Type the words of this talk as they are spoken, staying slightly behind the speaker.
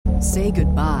Say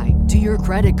goodbye to your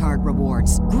credit card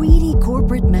rewards. Greedy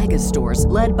corporate mega stores,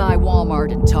 led by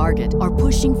Walmart and Target, are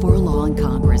pushing for a law in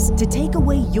Congress to take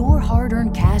away your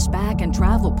hard-earned cash back and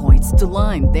travel points to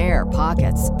line their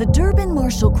pockets. The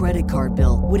Durbin-Marshall credit card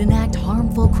bill would enact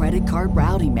harmful credit card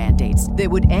routing mandates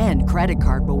that would end credit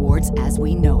card rewards as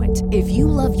we know it. If you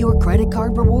love your credit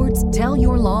card rewards, tell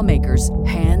your lawmakers,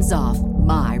 hands off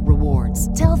my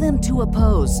rewards. Tell them to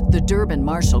oppose the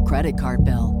Durbin-Marshall credit card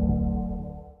bill.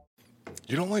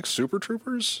 You don't like Super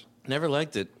Troopers? Never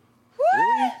liked it.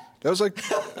 Really? That was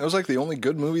like the only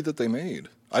good movie that they made.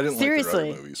 I didn't like their other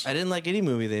movies. I didn't like any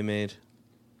movie they made.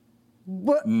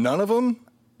 What? None of them?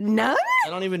 None? I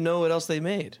don't even know what else they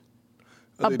made.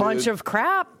 A bunch of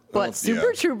crap, but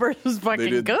Super Troopers was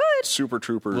fucking good. Super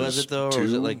Troopers Was it though, or 2,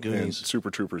 was it like Goonies? and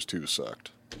Super Troopers 2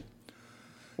 sucked.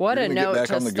 What a note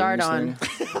to on the start Goonies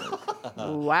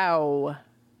on. Wow.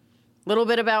 Little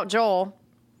bit about Joel.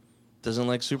 Doesn't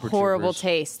like Super Horrible Troopers.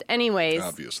 taste. Anyways.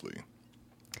 Obviously.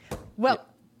 Well.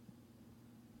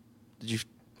 Did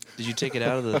you take it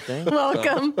out of the thing?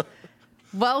 Welcome.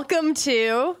 Welcome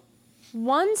to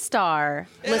One Star.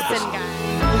 Listen, guys.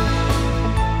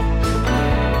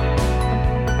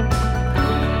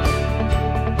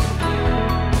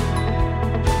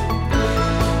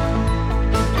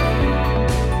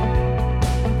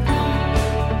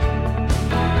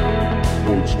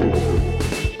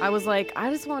 I was like,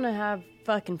 I just want to have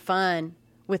fucking fun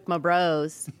with my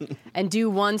bros and do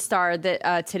One Star.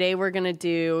 That today we're going to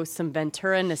do some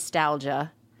Ventura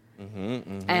nostalgia.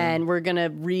 And we're going to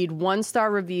read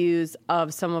 1-star reviews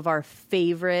of some of our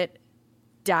favorite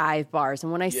dive bars.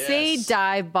 And when I say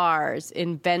dive bars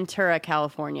in Ventura,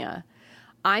 California,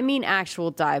 I mean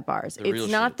actual dive bars.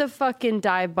 It's not the fucking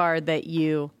dive bar that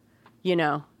you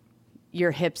know,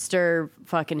 your hipster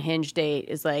fucking Hinge date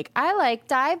is like, I like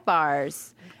dive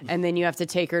bars. And then you have to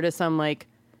take her to some, like,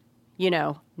 you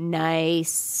know,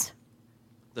 nice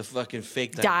The fucking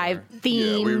fake dive bar.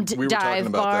 themed we were dive talking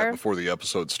about bar. that before the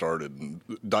episode started. And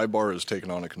dive bar has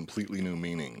taken on a completely new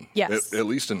meaning. Yes. At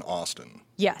least in Austin.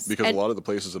 Yes. Because And- a lot of the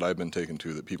places that I've been taken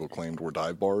to that people claimed were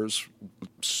dive bars,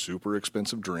 super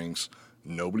expensive drinks.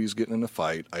 Nobody's getting in a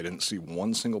fight. I didn't see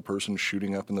one single person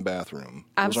shooting up in the bathroom.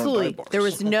 Those aren't Absolutely. dive bars. There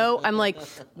was no, I'm like,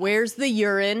 where's the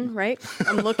urine, right?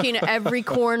 I'm looking at every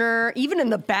corner. Even in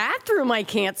the bathroom, I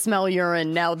can't smell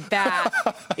urine. Now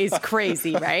that is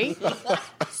crazy, right?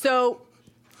 So,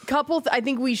 I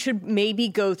think we should maybe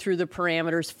go through the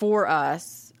parameters for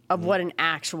us of what an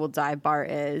actual dive bar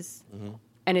is.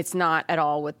 And it's not at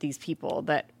all what these people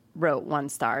that wrote 1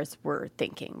 stars were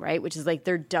thinking, right? Which is like,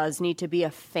 there does need to be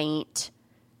a faint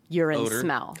urine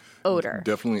smell. Odor.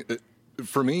 Definitely.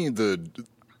 For me,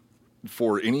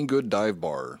 for any good dive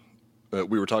bar,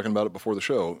 we were talking about it before the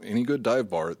show, any good dive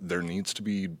bar, there needs to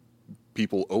be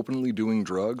people openly doing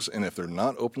drugs. And if they're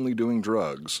not openly doing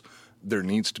drugs, there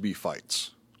needs to be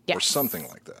fights. Yes. Or something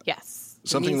like that. Yes.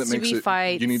 Something that makes it,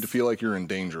 fights. you need to feel like you're in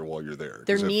danger while you're there.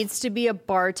 There needs to be a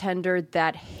bartender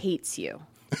that hates you.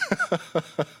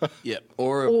 Yep.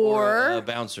 Or a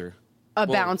bouncer. A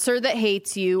bouncer that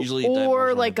hates you. Usually dive bars Or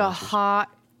don't like have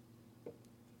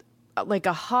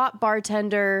a hot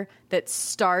bartender that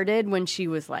started when she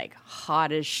was like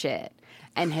hot as shit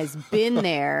and has been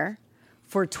there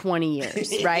for 20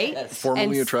 years, right? Formerly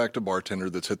And attractive bartender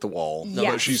that's hit the wall,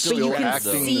 yes, but she's but you still can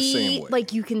acting the same way.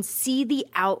 Like, you can see the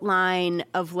outline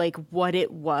of like what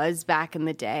it was back in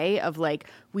the day of like,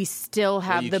 we still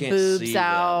have the boobs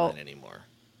out. Anymore.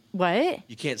 What?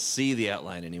 You can't see the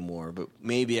outline anymore, but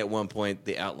maybe at one point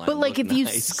the outline. But like, looked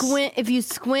if you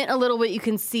squint a little bit, you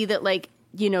can see that, like,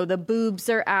 you know, the boobs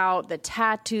are out, the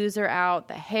tattoos are out,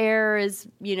 the hair is,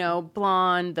 you know,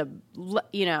 blonde,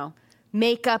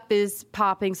 makeup is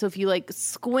popping. So if you like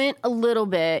squint a little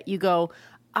bit, you go,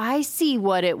 I see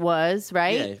what it was,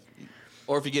 right? Yeah.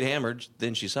 Or if you get hammered,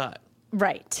 then she saw it.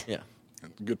 Right. Yeah.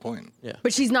 Good point. Yeah.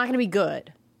 But she's not going to be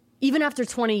good. Even after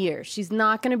 20 years, she's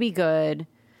not going to be good.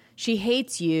 She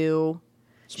hates you.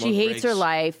 She hates her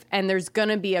life. And there's going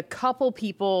to be a couple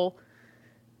people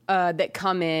that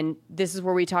come in. This is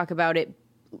where we talk about it.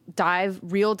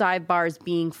 Real dive bars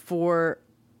being for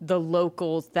the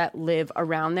locals that live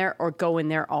around there or go in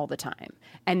there all the time.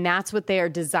 And that's what they are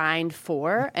designed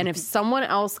for. And if someone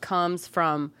else comes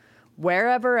from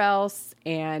wherever else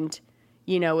and,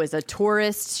 you know, is a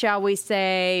tourist, shall we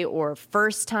say, or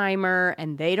first timer,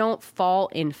 and they don't fall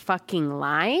in fucking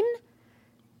line,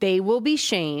 they will be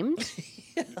shamed.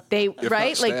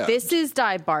 Right? Like, this is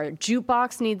dive bar.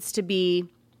 Jukebox needs to be,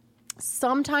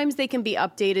 sometimes they can be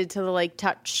updated to the like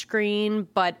touch screen,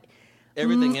 but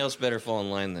everything else better fall in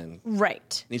line then.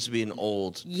 Right. Needs to be an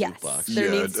old Yes. jukebox.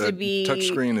 There needs to be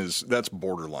touchscreen that's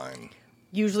borderline.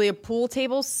 usually a pool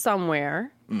table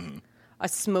somewhere, a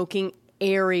smoking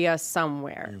area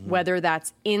somewhere, whether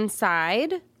that's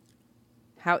inside,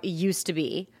 how it used to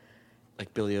be,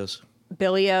 Like Billy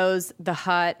O's, the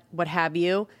hut, what have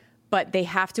you. But they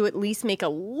have to at least make a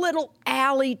little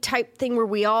alley type thing where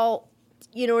we all,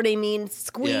 you know what I mean,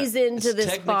 squeeze into it's this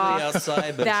technically box.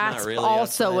 outside, but That's it's not really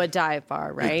also outside. a dive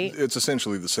bar, right? It's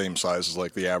essentially the same size as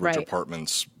like the average Right.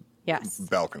 apartment's Yes.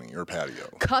 balcony or patio.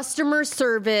 Customer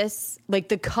service, like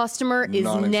the customer is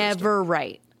Non-existent. never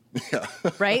right. Yeah.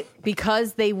 Right?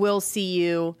 Because they will see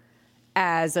you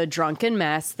as a drunken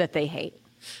mess that they hate.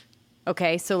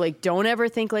 Okay? So, like, don't ever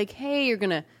think, like, hey, you're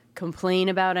going to complain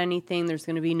about anything. There's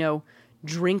going to be no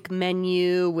drink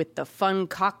menu with the fun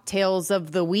cocktails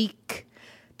of the week.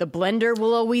 The blender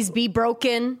will always be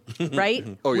broken, right?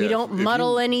 Oh, We yeah. don't If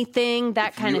muddle you- anything, that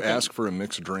If kind you of thing. ask for a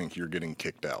mixed drink, you're getting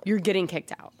kicked out. You're getting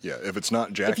kicked out. Yeah, if it's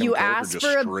not Jack If you and Coke or ask just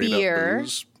for a straight beer- up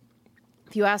booze,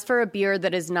 If you ask for a beer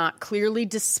that is not clearly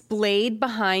displayed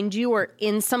behind you or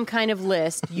in some kind of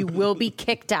list, you will be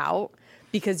kicked out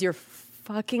because you're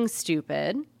fucking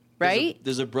stupid, right?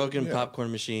 There's a broken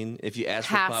popcorn machine. If you ask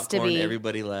for Has to popcorn, be.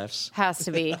 everybody laughs. Has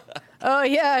to be. Oh,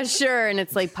 yeah, sure. And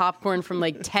it's like popcorn from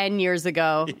like 10 years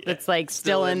ago that's like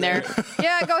still in there.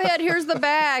 Yeah, go ahead. Here's the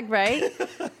bag, right?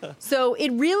 So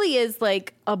it really is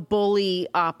like a bully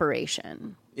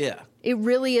operation. Yeah. It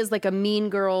really is like a Mean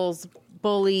Girls,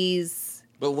 bullies,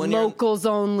 But when you're- locals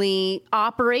only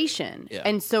operation. Yeah.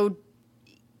 And so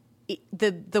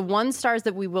the 1 stars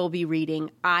that we will be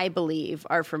reading, I believe,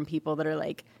 are from people that are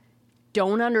like,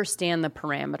 don't understand the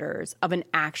parameters of an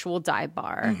actual dive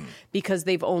bar because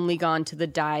they've only gone to the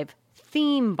dive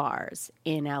theme bars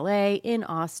in LA, in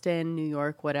Austin, New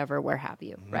York, whatever, where have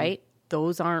you, right?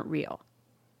 Those aren't real.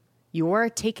 You are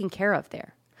taken care of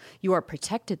there. You are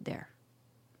protected there.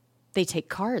 They take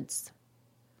cards.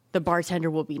 The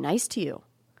bartender will be nice to you.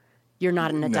 You're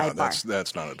not in a dive bar.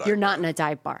 that's not a dive You're bar. not in a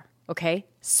dive bar, okay?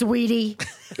 Sweetie.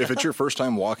 If it's your first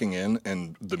time walking in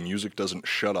and the music doesn't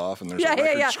shut off and there's Yeah, a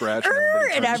record yeah. scratch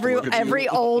And every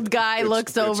old guy It's-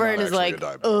 looks it's over not and is actually a like,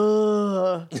 dive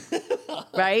bar. ugh.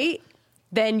 Right?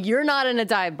 Then you're not in a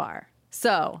dive bar.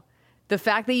 So the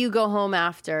fact that you go home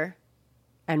after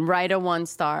and write a 1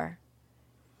 star,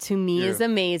 to me is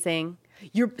amazing.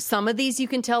 Some of these you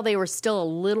can tell they were still a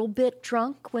little bit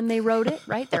drunk when they wrote it,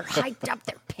 right? They're hyped up,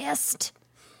 they're pissed.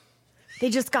 They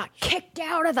just got kicked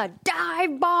out of the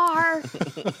dive bar.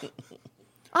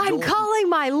 I'm calling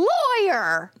my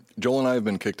lawyer. Joel and I have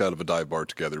been kicked out of a dive bar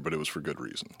together, but it was for good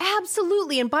reason.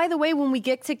 Absolutely. And by the way, when we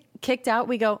get kicked out,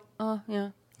 we go, oh, yeah.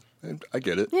 And I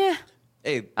get it. Yeah,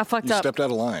 Hey, I fucked You up. stepped out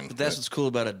of line. but that's what's cool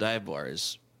about a dive bar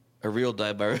is a real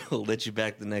dive bar will let you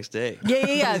back the next day.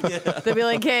 Yeah. They'll be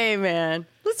like, hey, man,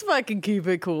 let's fucking keep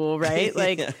it cool, right?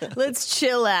 Like, let's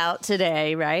chill out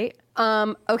today, right?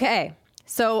 Okay.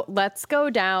 So let's go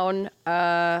down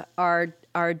our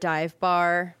dive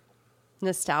bar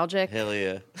nostalgic Hell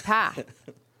yeah. path.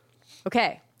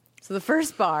 Okay. So the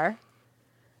first bar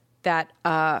that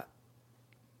I'm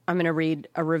going to read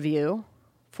a review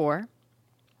for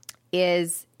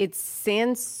it's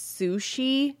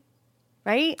Sansushi,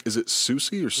 right? Is it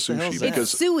sushi or the hell's sushi? that?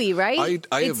 Because It's Sui, right?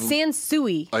 I It's have-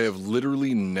 Sansui I have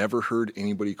literally never heard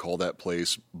anybody call that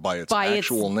place by its by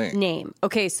actual its name.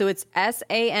 Okay, so it's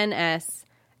SANSSOUCI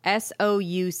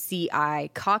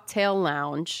Cocktail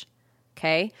Lounge.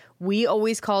 Okay, we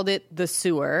always called it the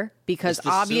sewer because It's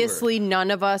the obviously none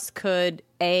of us could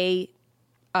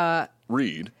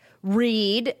Read.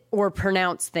 read or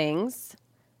pronounce things,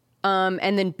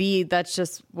 and then B, that's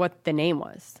just what the name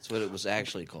was. That's what it was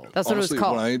actually called. That's Honestly, what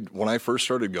it was called. when I first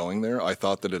started going there, I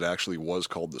thought that it actually was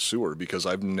called the sewer because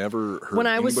I've never heard When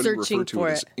I was anybody searching refer to for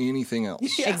it as it. anything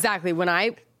else. Exactly. When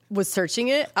I was searching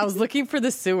it, I was looking for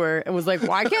the sewer and was like,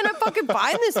 why can't I fucking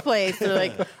find this place? They're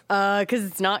like, because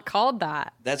it's not called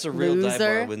that. That's a real dive Loser.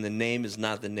 bar when the name is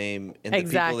not the name and the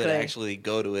Exactly. people that actually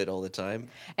go to it all the time.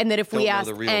 And that if we Don't know asked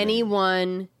the real name.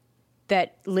 anyone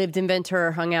that lived in Ventura,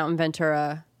 or hung out in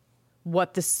Ventura,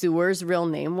 what the sewer's real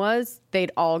name was,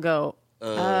 they'd all go,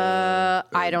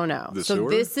 I don't know. the So sewer?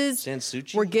 this is,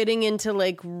 Sansuchi? we're getting into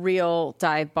like real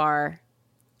dive bar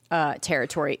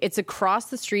territory. It's across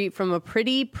the street from a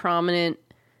pretty prominent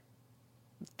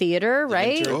theater,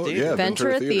 right? Ventura Oh, Theater. yeah,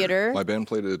 Ventura Theater. My band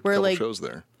played a Where, couple like, shows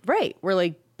there. Right. Where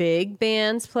like big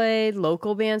bands played,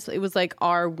 local bands. It was like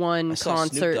our one I saw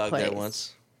concert Snoop Dogg place. there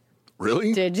once.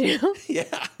 Really? Did you?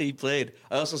 Yeah, he played.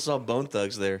 I also saw Bone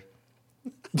Thugs there.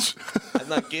 I'm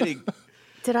not kidding.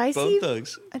 Did I Bone see?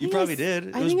 Thugs. I You think probably s- did.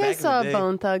 It I was think back I in the saw day.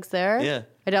 Bone Thugs there. Yeah.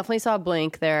 I definitely saw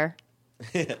Blink there.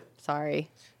 Sorry.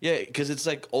 Yeah, because it's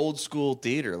like old school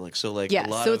theater. Like so, like Yeah, a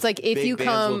lot so of it's like if big you bands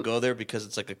come- will go there because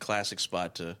it's like a classic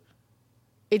spot to.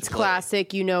 It's play.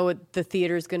 classic. You know the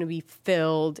theater's going to be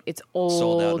filled. It's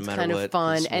Sold out no old, matter kind of what.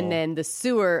 fun. It's small. And then the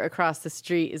sewer across the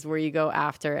street is where you go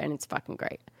after, and it's fucking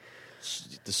great.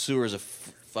 The sewers are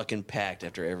fucking packed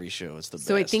after every show. It's the best.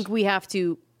 So I think we have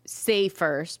to say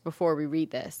first, before we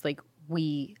read this, like,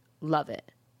 we love it.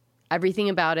 Everything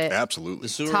about it. Absolutely. The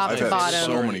sewer. Top I've to had bottom.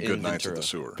 so many In good nights at Ventura. the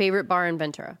sewer. Favorite bar in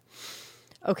Ventura.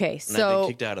 Okay, And I've been so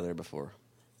kicked out of there before.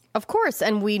 of course,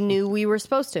 and we knew we were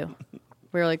supposed to.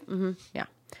 We were like, yeah.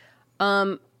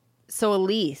 So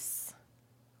Elise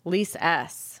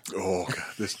S. Oh,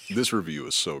 God, this review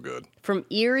is so good. from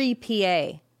Erie,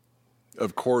 PA.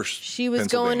 Of course, She was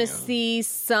going to Pennsylvania. see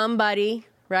somebody,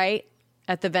 right,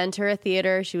 at the Ventura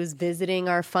Theater. She was visiting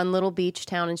our fun little beach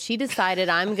town, and she decided,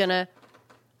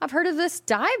 I've heard of this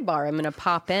dive bar. I'm going to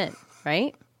pop in,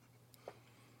 right?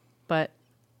 But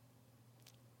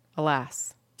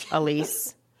alas,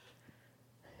 Elise,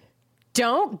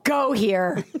 don't go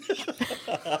here.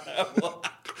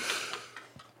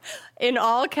 In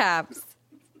all caps,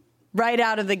 right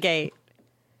out of the gate.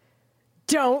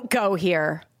 Don't go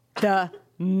here. The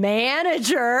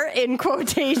manager, in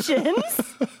quotations,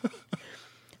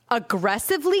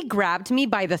 aggressively grabbed me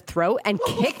by the throat and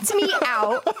kicked me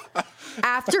out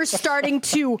after starting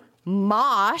to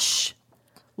mosh,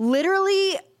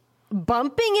 literally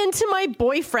bumping into my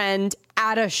boyfriend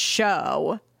at a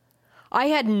show. I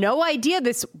had no idea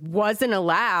this wasn't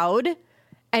allowed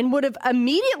and would have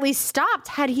immediately stopped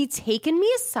had he taken me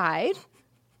aside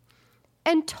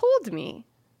and told me.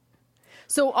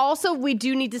 So also, we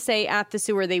do need to say at the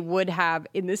sewer, they would have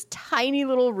in this tiny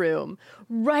little room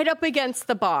right up against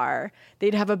the bar,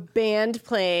 they'd have a band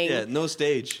playing. Yeah, no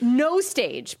stage. No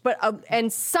stage, but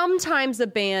and sometimes a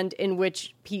band in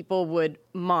which people would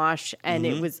mosh, and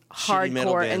it was Shitty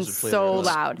metal hardcore bands and would play so there.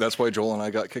 loud. That's why Joel and I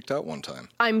got kicked out one time.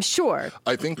 I'm sure.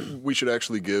 I think we should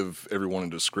actually give everyone a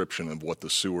description of what the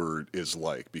sewer is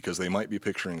like, because they might be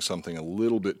picturing something a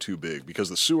little bit too big. Because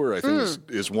the sewer, I think,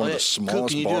 is one of the Coop, smallest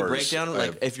can you bars. do a breakdown? I Like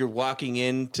have- if you're walking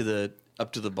into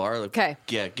up to the bar. Like, 'Kay.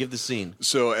 Yeah, give the scene.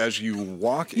 So as you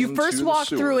walk, You into first the walk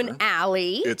through an sewer,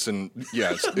 alley It's an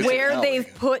it's where an alley.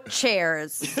 they've put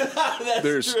chairs.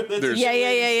 there's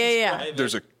Yeah.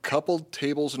 There's a couple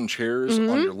tables and chairs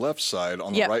on your left side.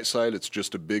 On the Yep. right side, it's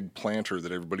just a big planter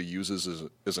that everybody uses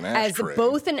as an As ashtray.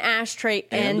 both an ashtray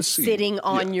And and a seat. sitting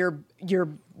on Yeah. your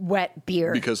wet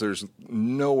beer. because there's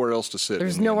nowhere else to sit.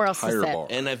 There's in the nowhere else to entire sit. bar.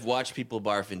 And I've watched people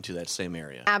barf into that same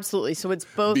area. Absolutely. So it's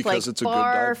both because like it's a good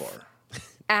barf, dive bar.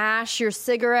 ash your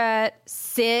cigarette,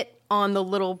 sit on the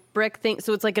little brick thing.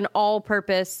 So it's like an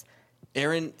all-purpose.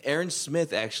 Aaron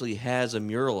Smith actually has a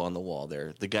mural on the wall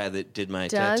there. The guy that did my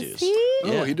Does tattoos. he?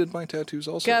 Yeah. Oh, he did my tattoos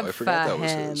also. Good I forgot for that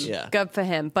was him. his. Yeah. Good for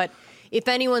him. But if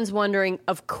anyone's wondering,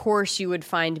 of course you would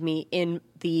find me in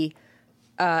the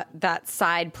that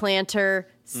side planter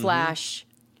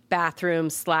 / bathroom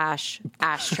 /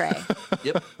 ashtray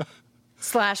Yep.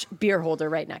 / beer holder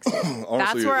right next to it. That's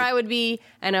Honestly, where I would be,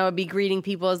 and I would be greeting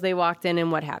people as they walked in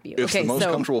and what have you. It's okay, the most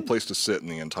so comfortable place to sit in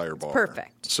the entire bar.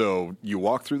 Perfect. So you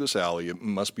walk through this alley. It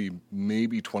must be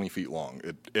maybe 20 feet long.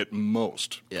 At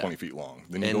most, Yeah. 20 feet long.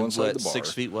 Then you And go inside what, the bar.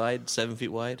 6 feet wide, 7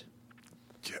 feet wide?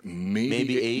 Yeah, maybe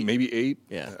Maybe eight? Maybe 8.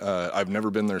 Yeah. I've never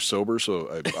been there sober,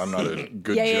 so I'm not a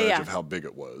good Yeah, judge yeah. of how big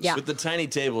it was. Yeah. With the tiny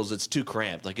tables, it's too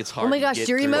cramped. Like it's hard. Oh my to gosh, get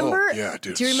do you through. remember? Oh, yeah,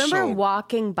 dude, do you remember so-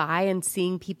 walking by and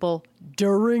seeing people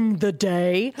during the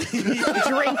day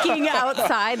drinking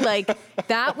outside? Like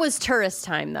that was tourist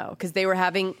time though, because they were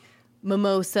having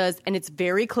mimosas, and it's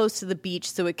very close to the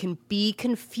beach, so it can be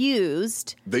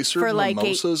confused. They serve for like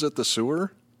mimosas at the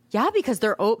sewer? yeah, because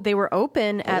they were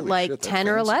open at Holy like shit, that's 10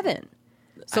 or fancy. 11.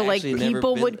 So I like actually never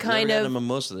people been- would kind never had a of.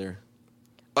 mimosa there.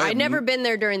 I'd never been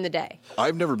there during the day.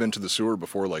 I've never been to the sewer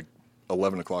before like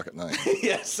 11 o'clock at night.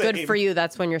 Yes. Good for you.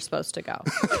 That's when you're supposed to go.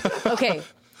 Okay.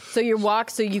 So you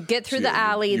get through So, the yeah,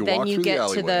 alley, you then walk you through get to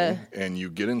alleyway, the. and you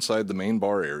get inside the main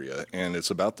bar area, and it's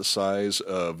about the size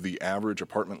of the average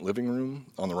apartment living room.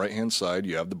 On the right hand side,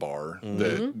 you have the bar Mm-hmm.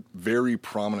 that very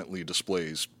prominently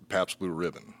displays Pabst Blue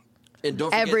Ribbon. And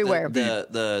don't forget Everywhere.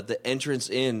 the entrance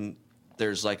in.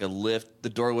 There's like a lift. The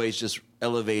doorway's just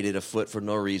elevated a foot for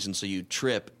no reason, so you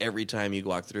trip every time you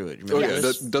walk through it. You Oh remember yeah,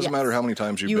 this? that doesn't Yes. matter how many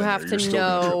times you've You been have there. to You're still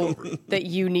know gonna trip over it. that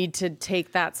you need to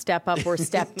take that step up or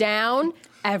step down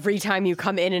every time you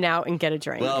come in and out and get a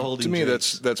drink. Well, holding To me,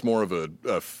 drinks. that's more of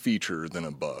a feature than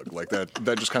a bug. Like that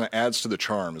just kind of adds to the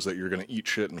charm, is that you're going to eat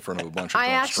shit in front of a bunch of I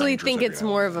drunk actually strangers think every it's now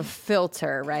more and of a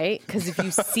filter, right? Because if you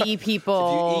see If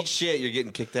people, you eat shit, you're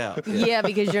getting kicked out. yeah,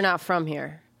 because you're not from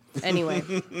here. Anyway,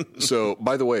 then. So,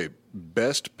 by the way,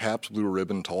 best Pabst Blue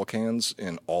Ribbon tall cans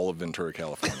in all of Ventura,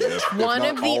 California. One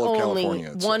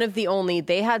of the only.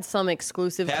 They had some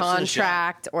exclusive Pabst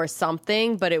contract or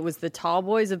something, but it was the Tall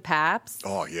Boys of Pabst.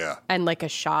 Oh, yeah. And like a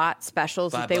shot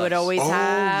specials that they would $5. always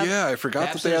have. Oh, yeah. I forgot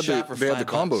Pabst that they and a had shot for they had the $5.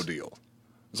 combo deal.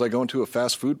 It's like going to a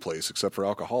fast food place except for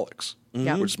alcoholics,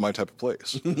 Yeah. which is my type of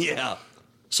place. Yeah.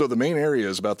 So the main area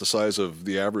is about the size of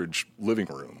the average living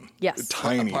room. Yes.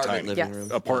 Tiny, Apartment tiny. living Yes.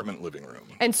 room. Apartment living room.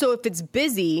 And so if it's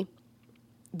busy,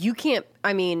 you can't,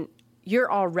 I mean, you're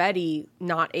already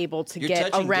not able to You're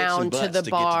get touching dicks around and to butts the to get to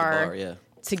the bar bar, yeah.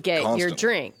 to get your Constantly.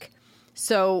 drink.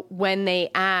 So when they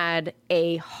add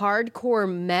a hardcore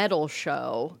metal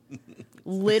show,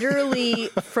 literally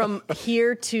from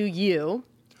here to you,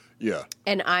 Yeah.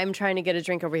 and I'm trying to get a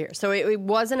drink over here. So it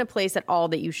wasn't a place at all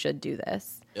that you should do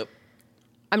this. Yep.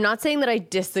 I'm not saying that I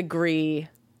disagree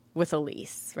with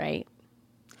Elise, right?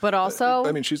 But also,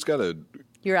 I mean, she's got a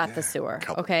you're at the sewer,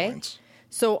 couple okay? points.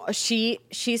 So she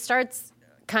starts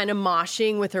kind of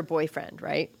moshing with her boyfriend,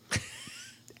 right?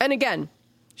 And again,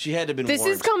 She had to have been this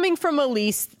warned. is coming from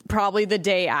Elise probably the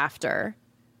day after.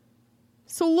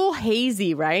 So a little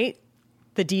hazy, right?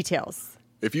 The details.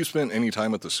 If you spent any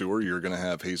time at the sewer, you're going to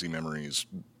have hazy memories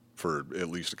for at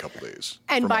least a couple days.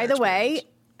 And from by my the way,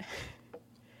 experience.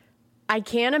 I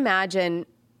can't imagine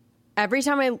every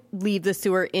time I leave the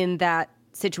sewer in that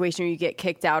situation where you get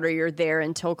kicked out or you're there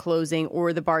until closing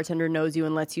or the bartender knows you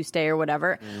and lets you stay or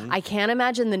whatever. Mm-hmm. I can't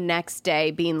imagine the next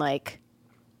day being like,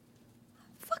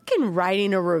 fucking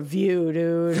writing a review,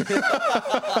 dude.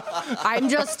 I'm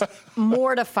just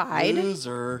mortified.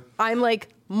 Loser. I'm like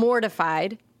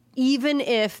mortified. Even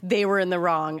if they were in the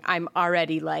wrong, I'm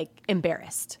already like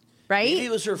embarrassed, right? Maybe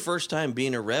it was her first time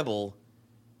being a rebel,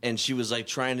 and she was like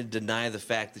trying to deny the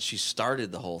fact that she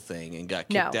started the whole thing and got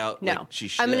kicked out. No, like she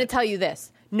should. I'm going to tell you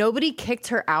this. Nobody kicked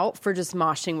her out for just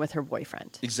moshing with her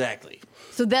boyfriend. Exactly.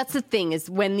 So that's the thing is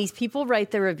when these people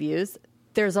write their reviews,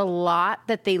 there's a lot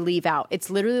that they leave out. It's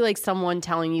literally like someone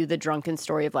telling you the drunken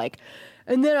story of like,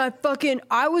 and then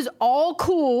I was all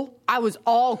cool.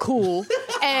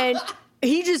 And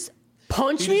he just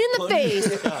punched me in the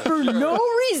face for no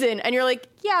reason. And you're like,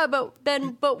 yeah,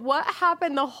 but what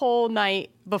happened the whole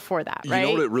night before that, right? You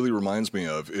know what it really reminds me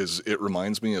of is it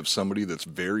reminds me of somebody that's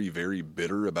very, very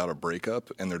bitter about a breakup,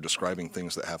 and they're describing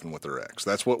things that happened with their ex.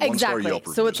 That's what one-star Exactly. Yelp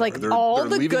reviews So it's like are. They're all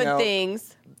the leaving good out-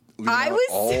 things. leaving I out was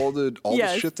all the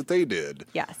Yes. shit that they did.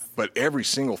 Yes. But every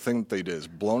single thing that they did is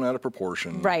blown out of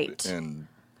proportion. Right. And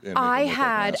make I them look like an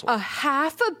had asshole. a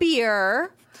half a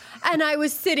beer and I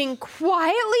was sitting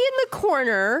quietly in the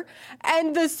corner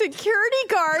and the security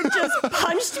guard just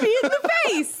punched me in the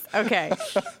face. Okay.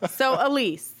 So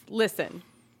Elise, listen.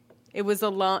 It was a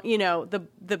long,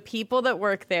 the people that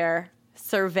work there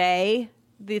survey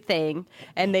the thing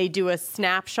and they do a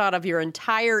snapshot of your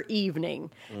entire evening.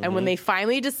 And when they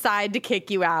finally decide to kick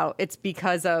you out, it's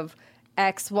because of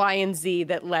X, Y, and Z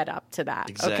that led up to that.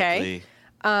 Exactly.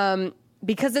 Okay.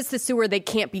 Because it's the sewer, they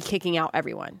can't be kicking out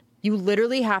everyone. You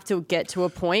literally have to get to a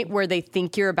point where they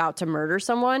think you're about to murder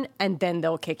someone, and then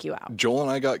they'll kick you out. Joel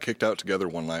and I got kicked out together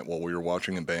one night while we were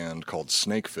watching a band called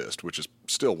Snake Fist, which is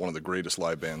still one of the greatest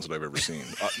live bands that I've ever seen.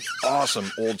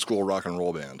 Awesome old school rock and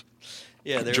roll band.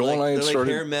 Yeah, they're Joel like, and I had they're like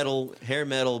started- hair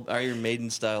metal, Iron Maiden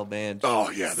style band. Oh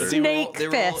yeah, they're Snake they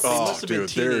Fist. They oh must have been dude,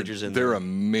 teenagers in they're there.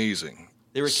 amazing.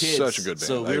 They were kids, Such a good band.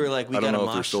 so we were like, we I don't gotta know if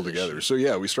they're mosh still this together. shit. So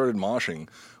yeah, we started moshing.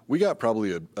 We got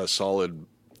probably a solid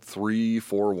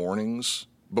 3-4 warnings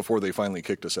before they finally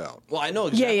kicked us out. Well, I know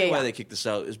exactly yeah. why they kicked us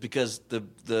out. Is because the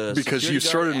Because security you guard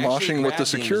started actually moshing with the grabbed me and was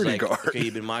security like, guard. Okay,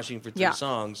 you've been moshing for 3 Yeah.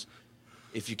 songs.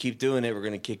 If you keep doing it, we're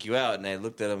going to kick you out. And I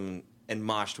looked at him and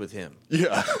moshed with him.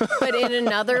 Yeah. But in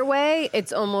another way,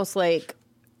 it's almost like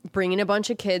bringing a bunch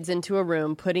of kids into a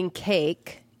room, putting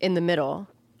cake in the middle,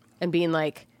 and being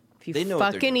like, if They you know what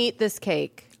they're fucking doing. eat this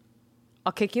cake,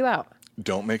 I'll kick you out.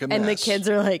 Don't make a mess. And the kids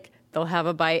are like, they'll have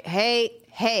a bite.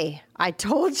 Hey, I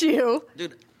told you.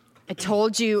 Dude, I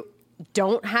told you,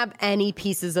 don't have any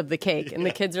pieces of the cake. And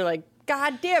the kids are like,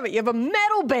 God damn it, you have a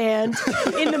metal band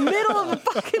in the middle of the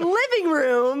fucking living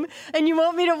room, and you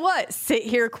want me to what? Sit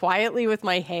here quietly with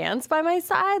my hands by my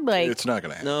side? Like, It's not going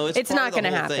to happen. no, it's It's part not of the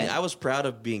gonna whole thing. happen. I was proud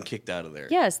of being kicked out of there.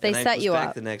 Yes, they And I set was you back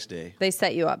up. the next day. they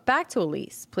set you up. Back to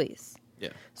Elise, please. Yeah.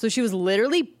 So she was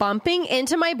literally bumping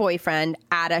into my boyfriend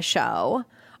at a show.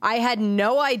 I had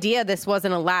no idea this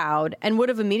wasn't allowed and would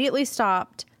have immediately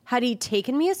stopped had he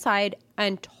taken me aside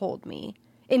and told me.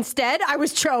 Instead, I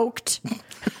was choked.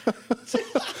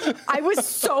 I was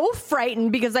so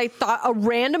frightened because I thought a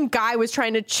random guy was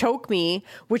trying to choke me,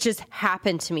 which has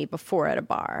happened to me before at a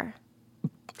bar.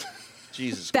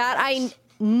 Jesus That Christ.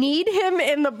 I need him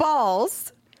in the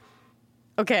balls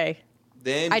Okay.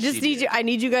 Then I just need you. I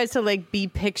need you guys to like be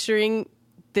picturing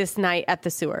this night at the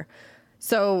sewer.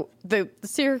 So the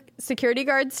security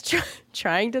guard's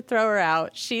trying to throw her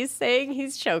out. She's saying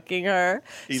he's choking her.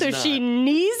 She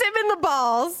knees him in the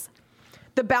balls.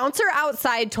 The bouncer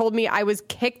outside told me I was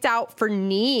kicked out for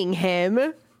kneeing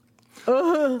him.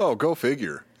 Oh, go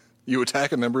figure. You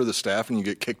attack a member of the staff and you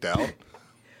get kicked out?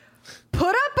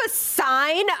 Put up a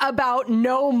sign about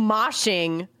no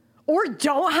moshing or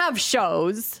don't have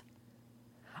shows.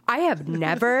 I have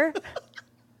never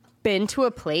been to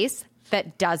a place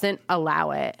that doesn't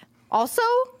allow it. Also,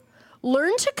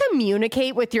 learn to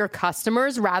communicate with your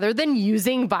customers rather than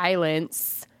using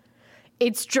violence.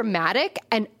 It's dramatic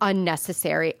and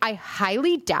unnecessary. I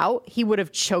highly doubt he would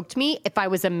have choked me if I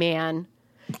was a man.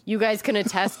 You guys can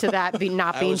attest to that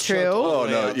not being true. Oh,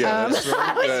 no, yeah. That's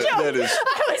right. That is.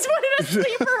 I was put in a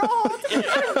sleeper hold and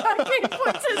fucking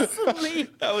put to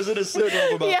sleep. I was in a sleeper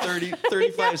hold for about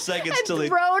 35 seconds and till they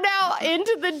thrown out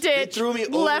into the ditch. They threw me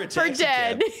over left for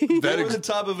dead. Over the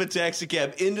top of a taxi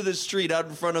cab into the street out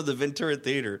in front of the Ventura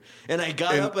Theater, and I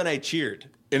got up and I cheered.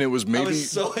 And it was maybe I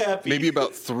was so happy. Maybe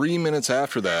about 3 minutes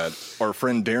after that, our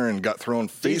friend Darren got thrown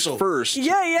face first.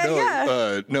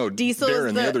 No, Diesel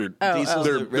Darren, the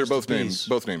other. They're both named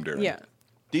Darren. Yeah.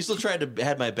 Diesel tried to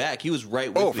had my back. He was right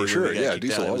with me. Oh, for sure. Yeah,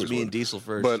 Diesel always was me would. and Diesel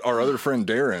first. But our other friend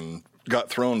Darren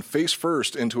got thrown face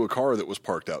first into a car that was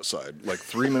parked outside, like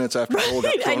 3 minutes after Cole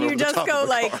got thrown and over you the just top go of the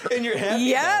like, car. And you're happy.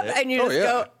 Yep, about it. and you just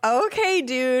go, okay,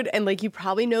 dude, and like you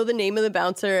probably know the name of the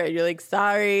bouncer, and you're like,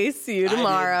 sorry, see you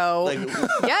tomorrow.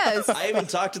 Yes. I even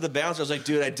talked to the bouncer. I was like,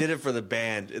 dude, I did it for the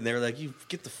band, and they were like, you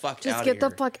get the fuck out. Just get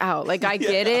the fuck out. Like I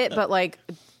get it, but like.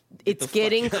 It's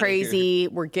getting crazy.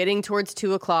 We're getting towards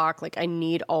 2:00. Like I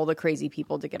need all the crazy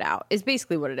people to get out. Is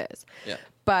basically what it is. Yeah.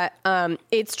 But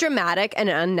it's dramatic and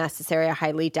unnecessary. I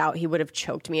highly doubt he would have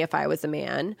choked me if I was a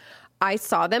man. I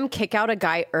saw them kick out a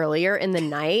guy earlier in the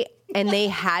night, and they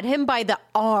had him by the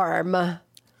arm.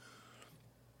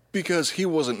 Because he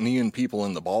wasn't kneeing people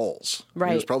in the balls.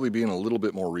 Right. He was probably being a little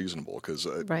bit more reasonable. Because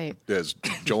as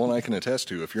Joel and I can attest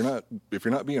to, if you're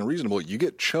not being reasonable, you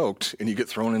get choked and you get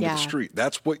thrown into the street.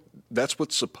 That's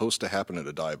what's supposed to happen at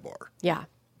a dive bar. Yeah.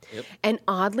 Yep. And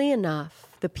oddly enough,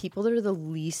 the people that are the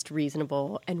least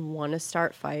reasonable and want to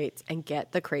start fights and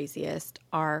get the craziest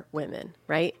are women,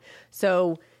 right?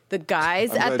 So the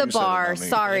guys at the bar,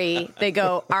 sorry, they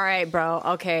go, all right, bro,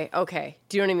 okay.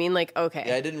 Do you know what I mean? Like, okay.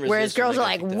 Yeah, I didn't resist. Whereas girls are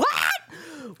like, what?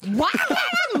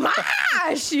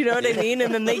 Mosh! You know what I mean?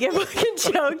 And then they get fucking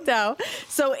choked out.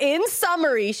 So in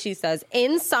summary, she says,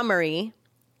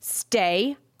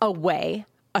 stay away,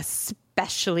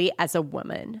 especially as a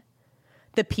woman.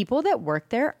 The people that work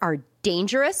there are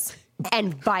dangerous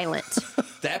and violent.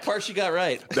 That part she got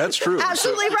right. That's true.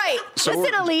 Absolutely right.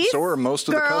 Listen, Elise. So are most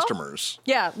of girl, the customers.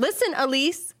 Yeah. Listen,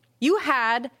 Elise, you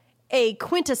had a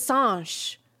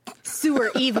quintessence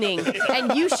sewer evening,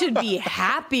 and you should be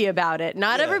happy about it.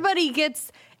 Not everybody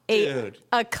gets a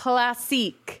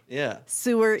classique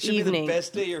sewer evening. Be the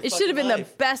best day of your it should have been life.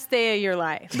 the best day of your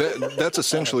life. That's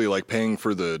essentially like paying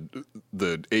for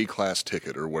the A-class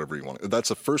ticket or whatever you want. That's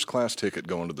a first-class ticket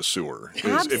going to the sewer.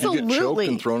 Absolutely. If you get choked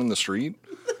and thrown in the street,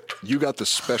 you got the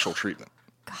special treatment.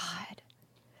 God.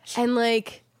 And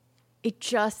like,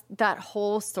 that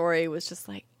whole story was just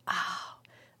like,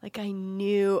 like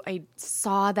I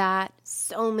saw that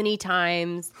so many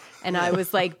times, and I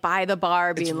was like by the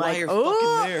bar being like,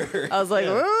 oh, I was like,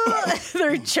 oh,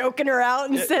 they're choking her out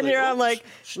and sending her out. I'm like,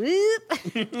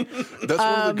 that's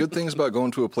one of the good things about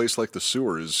going to a place like the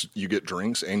sewer is you get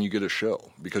drinks and you get a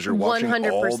show because you're watching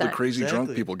 100%. all the crazy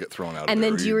drunk people get thrown out. And there.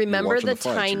 then do you remember the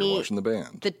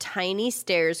the tiny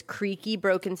stairs, creaky,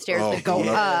 broken stairs that go going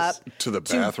up to the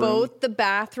bathroom, to both the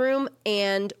bathroom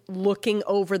and looking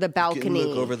over the balcony? You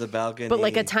can look over the balcony, but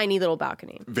like a tiny little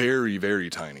balcony. Very, very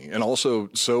tiny. And also,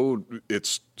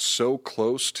 it's so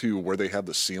close to where they have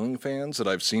the ceiling fans that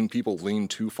I've seen people lean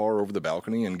too far over the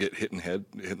balcony and get hit in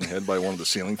the head by one of the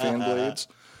ceiling fan blades.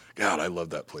 God, I love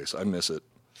that place. I miss it.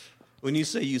 When you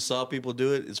say you saw people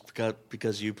do it, it's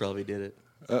because you probably did it.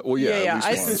 Well, yeah.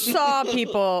 I saw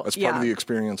people. That's part of the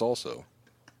experience also.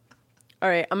 All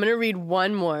right, I'm going to read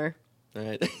one more. All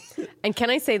right. And can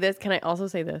I say this? Can I also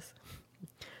say this?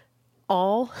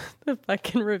 All the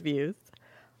fucking reviews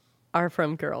are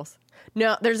from girls.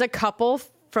 No, there's a couple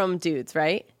from dudes,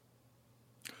 right?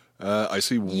 I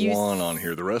see one on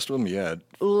here. The rest of them, yeah.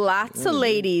 Lots of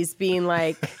ladies being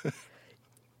like,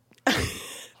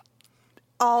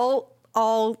 all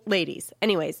ladies.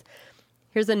 Anyways,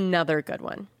 here's another good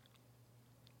one.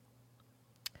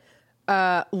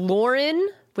 Lauren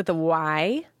with a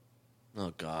Y.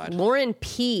 Oh, God. Lauren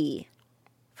P.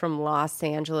 from Los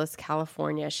Angeles,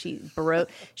 California.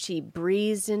 She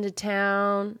breezed into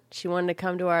town. She wanted to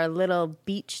come to our little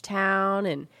beach town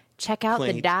and check out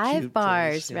the dive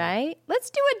bars, right?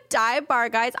 Let's do a dive bar,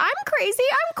 guys. I'm crazy.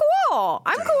 I'm cool.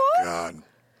 I'm cool. God.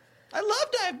 I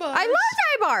love dive bars. I love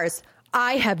dive bars.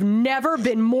 I have never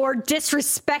been more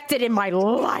disrespected in my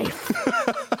life.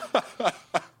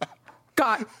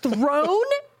 Got thrown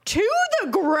to the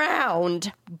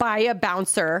ground by a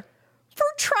bouncer for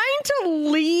trying to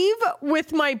leave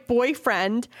with my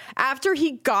boyfriend after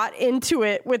he got into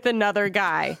it with another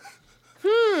guy.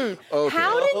 Okay.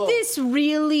 How did this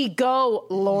really go,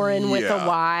 Lauren, with a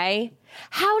Y?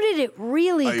 How did it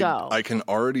really go? I can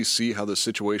already see how the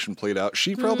situation played out.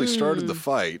 She probably started the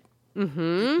fight.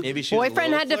 Mm-hmm. Maybe she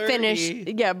boyfriend had to finish.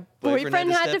 Yeah,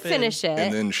 boyfriend had to finish it.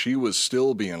 And then she was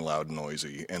still being loud and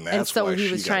noisy, and that's why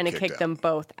he was trying to kick them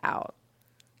both out.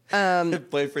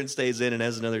 Boyfriend stays in and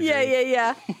has another drink.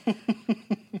 Yeah.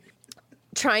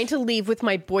 Trying to leave with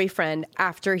my boyfriend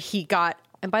after he got,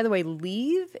 and by the way,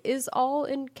 leave is all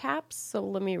in caps, so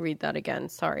let me read that again.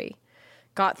 Sorry.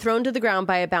 Got thrown to the ground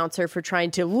by a bouncer for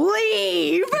trying to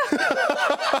leave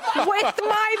with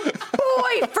my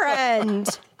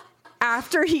boyfriend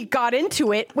after he got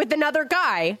into it with another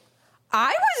guy. I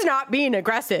was not being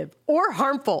aggressive or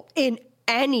harmful in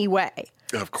any way.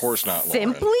 Of course not, Lauren.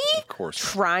 Simply Of course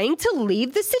not. trying to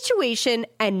leave the situation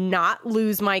and not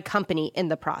lose my company in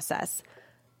the process.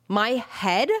 My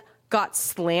head got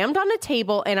slammed on a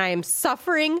table and I am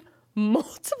suffering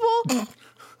multiple...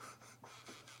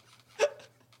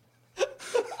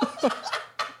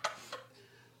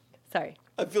 Sorry.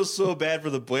 I feel so bad for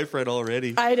the boyfriend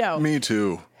already. I know. Me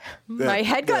too. My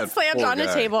head got slammed on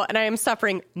a table and I am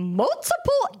suffering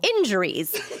multiple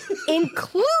injuries,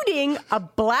 including a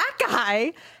black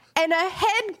eye and a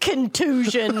head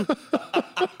contusion.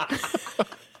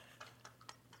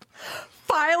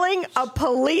 Filing a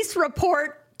police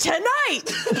report tonight.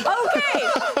 Okay,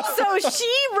 so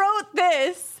she wrote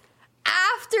this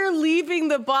after leaving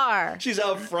the bar. She's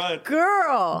out front.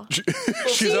 Girl.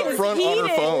 She's up front on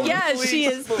her phone. Yes, she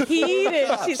is heated.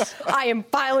 I am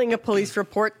filing a police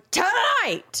report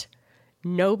tonight.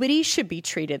 Nobody should be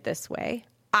treated this way.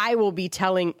 I will be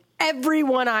telling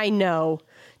everyone I know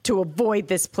to avoid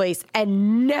this place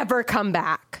and never come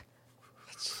back.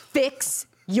 Fix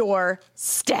your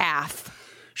staff.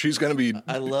 She's going to be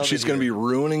she's going to be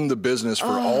ruining the business for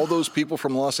all those people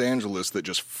from Los Angeles that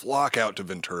just flock out to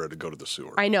Ventura to go to the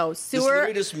sewer. I know. This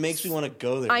literally just makes me want to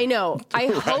go there. I know. I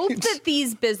hope that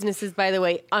these businesses, by the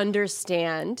way,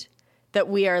 understand that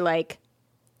we are like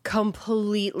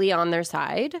completely on their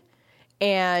side.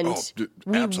 And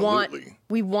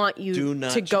we want you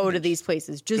to go to these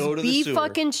places. Just be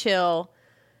fucking chill.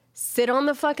 Sit on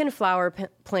the fucking flower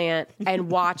plant and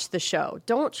watch the show.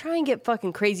 Don't try and get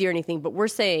fucking crazy or anything, but we're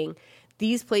saying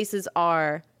these places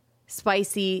are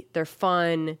spicy, they're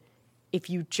fun. If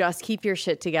you just keep your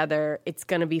shit together, it's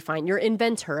going to be fine. You're in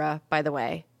Ventura, by the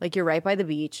way. Like, you're right by the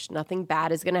beach. Nothing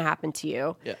bad is going to happen to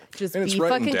you. Yeah. Just and be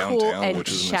fucking cool and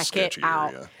check it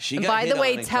out. And by the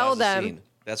way, tell them.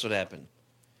 That's what happened.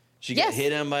 She got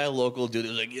hit on by a local dude. It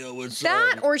was like, yo, what's up?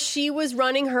 That or she was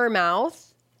running her mouth.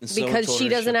 Because she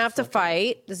doesn't have to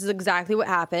fight. This is exactly what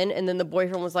happened. And then the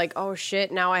boyfriend was like, oh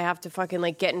shit, now I have to fucking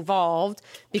like get involved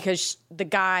because the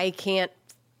guy can't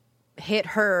hit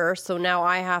her. So now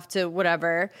I have to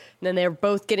whatever. And then they're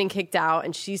both getting kicked out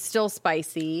and she's still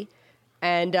spicy.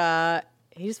 And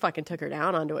he just fucking took her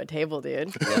down onto a table,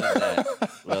 dude. Love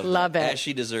that. Love it. As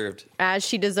she deserved. As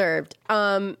she deserved.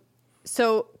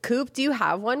 So Coop, do you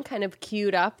have one kind of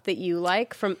queued up that you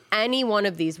like from any one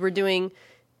of these? We're doing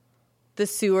the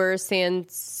Sewer,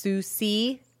 Sans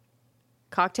Souci,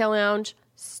 Cocktail Lounge,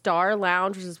 Star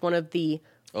Lounge, which is one of the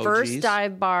first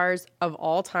dive bars of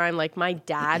all time. Like, my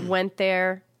dad went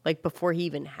there, like, before he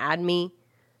even had me.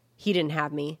 He didn't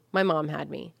have me. My mom had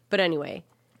me. But anyway.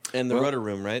 And the Rudder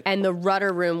Room, right? And the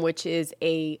Rudder Room, which is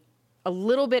a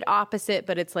little bit opposite,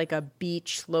 but it's like a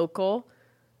beach local.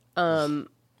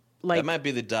 Like, that might be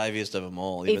the diviest of them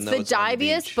all. It's the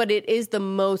diviest, but it is the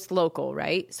most local,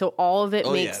 right? So all of it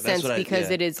makes sense because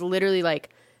it is literally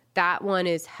like that one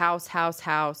is house,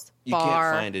 bar, you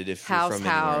can't find it if you're from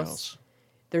anywhere else.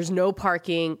 There's no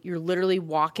parking. You're literally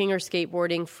walking or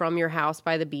skateboarding from your house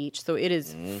by the beach. So it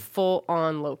is full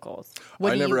on locals.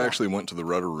 I never actually went to the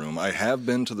Rudder Room. I have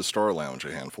been to the Star Lounge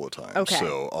a handful of times. Okay.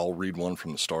 So I'll read one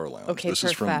from the Star Lounge. Okay, this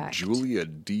is from Julia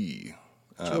D.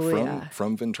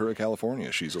 From Ventura,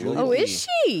 California. She's a little. Oh, is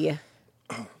she?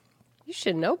 You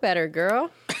should know better,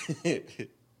 girl.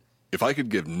 If I could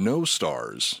give no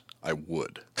stars, I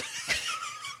would.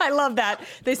 I love that.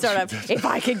 They start off, if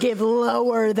I could give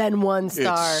lower than 1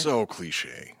 star. It's so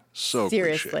cliche. So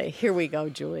Seriously, cliche. here we go,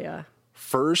 Julia.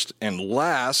 First and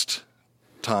last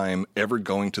time ever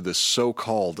going to this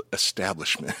so-called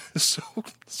establishment.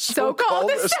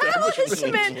 So-called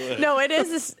establishment. No, it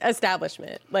is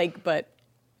establishment. But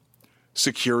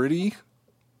security?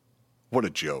 What a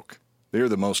joke. They are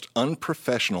the most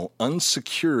unprofessional,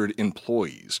 unsecured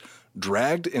employees,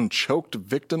 dragged and choked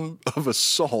victim of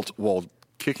assault while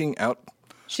kicking out.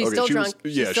 She's still drunk.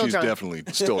 She's definitely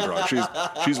still drunk.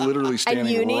 She's literally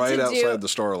standing right outside the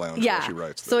Star Lounge while she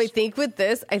writes this. So I think with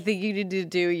this, you need to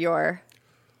do your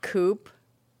Coop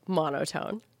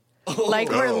monotone.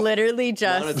 We're literally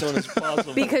just monotone is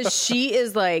possible. because she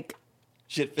is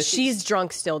Shit-faced. she's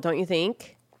drunk still, don't you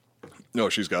think? No,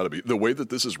 she's got to be. The way that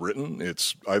this is written,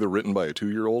 it's either written by a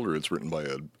 2-year-old or it's written by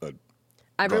a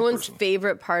Everyone's person.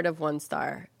 favorite part of 1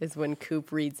 star is when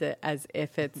Coop reads it as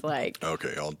if it's like,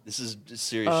 Okay, This is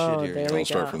serious oh, shit here. there we I'll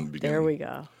start go. from the beginning. There we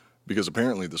go. because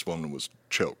apparently this woman was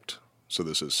choked. So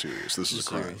this is serious. This is a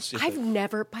crime. Serious. I've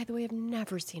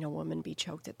never seen a woman be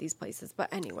choked at these places.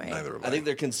 But anyway, Neither have I think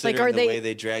they're considering are the they- way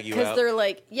they drag you because out. they're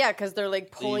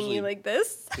like pulling you usually- like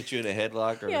this. Put you in a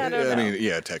headlock or Yeah, I don't know. I mean,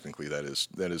 yeah, technically that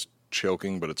is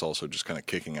choking, but it's also just kind of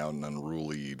kicking out an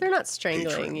unruly. They're not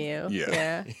strangling patron. you.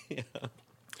 Yeah. Yeah.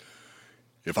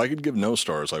 If I could give no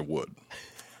stars, I would.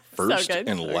 First good,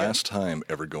 and so good. last time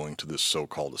ever going to this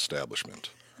so-called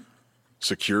establishment.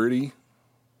 Security?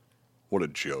 What a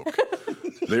joke.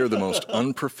 They are the most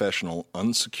unprofessional,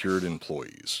 unsecured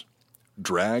employees.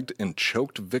 Dragged and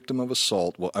choked victim of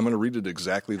assault. Well, I'm going to read it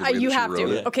exactly the way You that have she wrote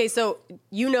to. it. Okay, so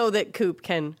you know that Coop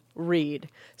can read.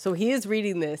 So he is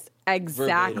reading this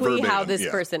exactly how Verbatim, this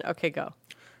yeah. person. Okay, go.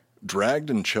 Dragged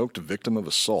and choked victim of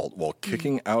assault while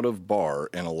kicking out of bar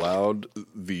and allowed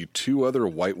the 2 other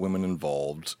white women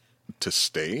involved to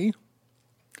stay.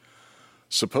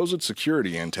 Supposed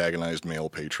security antagonized male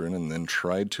patron and then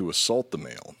tried to assault the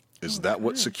male. Is that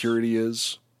what security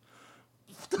is?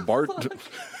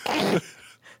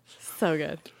 So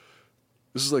good.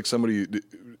 This is like somebody,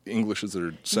 English is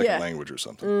their second Yeah. language or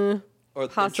something. Or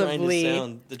Possibly.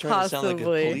 They're trying to sound like a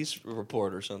Possibly. police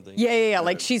report or something. Yeah.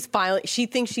 Like she's filing. She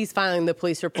thinks she's filing the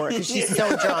police report because she's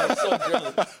so drunk.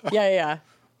 Yeah.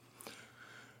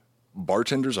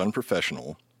 Bartenders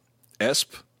unprofessional.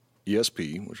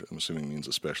 ESP, which I'm assuming means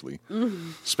especially.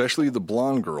 Especially the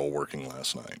blonde girl working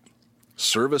last night.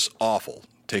 Service awful.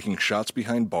 Taking shots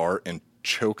behind bar and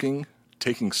choking,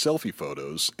 taking selfie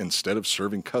photos instead of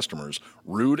serving customers.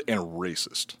 Rude and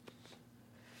racist.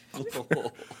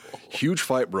 Huge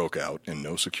fight broke out and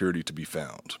no security to be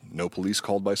found. No police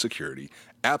called by security.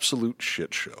 Absolute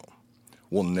shit show.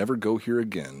 We'll never go here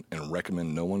again and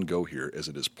recommend no one go here as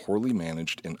it is poorly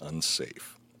managed and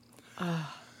unsafe.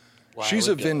 Why She's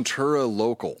a would go? Ventura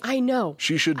local. I know.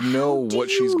 She should know How what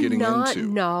do she's you getting not into.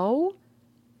 know?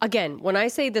 Again, when I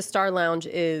say the Star Lounge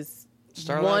is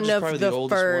Star one Lounge is of probably the the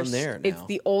oldest one first, there it's now.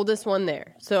 the oldest one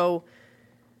there. So,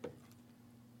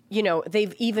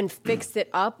 they've even fixed it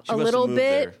up She a must have little moved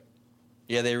bit. there.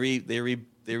 Yeah, they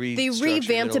They restructured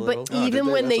revamped it, a but little. Oh, even did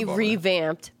they? when That's they a bummer.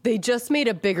 revamped, they just made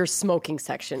a bigger smoking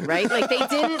section, right? Like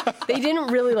they didn't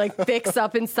really like fix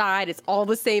up inside. It's all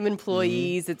the same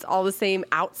employees. It's all the same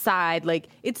outside. Like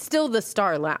it's still the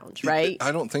Star Lounge, right?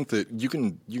 I don't think that you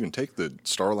can take the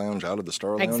Star Lounge out of the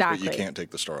Star Lounge, but Exactly. you can't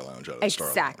take the Star Lounge out of the Star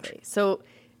Lounge. Exactly. So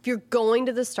if you're going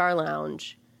to the Star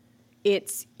Lounge,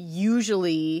 it's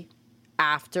usually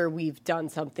after we've done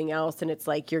something else, and it's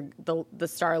like the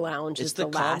Star Lounge It's is the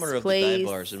the last calmer of the place. dive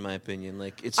bars, in my opinion.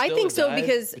 Like it's. I Still think a so, dive,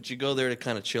 because- but you go there to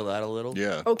kind of chill out a little.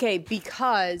 Yeah. Okay,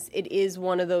 because it is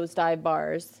one of those dive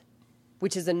bars,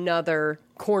 which is another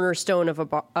cornerstone of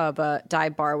a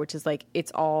dive bar, which is like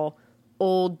it's all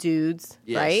old dudes,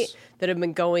 Yes. right? That have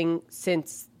been going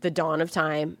since the dawn of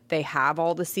time. They have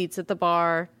all the seats at the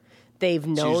bar. They've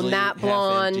known usually that half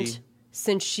blonde empty.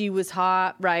 since she was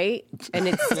hot, right? And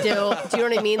it's still, do you know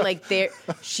what I mean? Like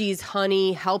she's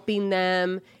honey helping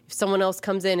them. If someone else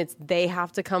comes in, they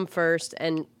have to come first,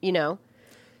 and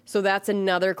So that's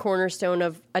another cornerstone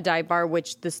of a dive bar,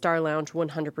 which the Star Lounge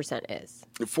 100% is.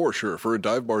 For sure. For a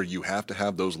dive bar, you have to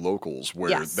have those locals where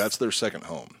Yes. that's their second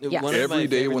home. Yes. One of my Every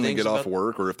day favorite when they things get off about-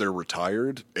 work or if they're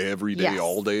retired, every day, Yes.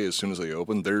 all day, as soon as they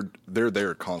open, they're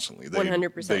there constantly.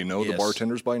 100%. They know the Yes.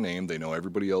 bartenders by name. They know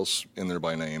everybody else in there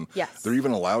by name. Yes. They're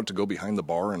even allowed to go behind the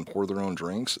bar and pour their own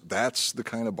drinks. That's the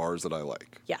kind of bars that I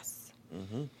like. Yes.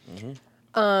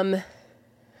 That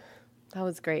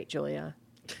was great, Julia.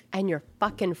 And you're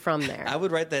fucking from there. I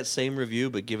would write that same review,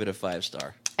 but give it a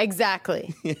 5-star.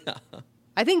 Exactly. Yeah.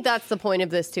 I think that's the point of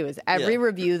this too, is every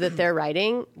review that they're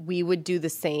writing, we would do the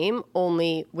same,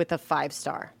 only with a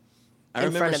 5-star. I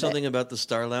remember something about the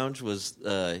Star Lounge was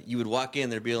you would walk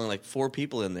in, there'd be only like 4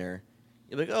 people in there.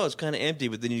 You're like, oh, it's kind of empty,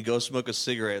 but then you go smoke a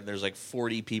cigarette and there's like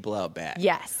 40 people out back.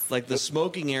 Yes. Like the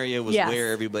smoking area was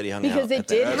where everybody hung out. Because it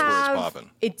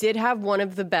did have one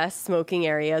of the best smoking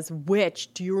areas,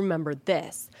 which, do you remember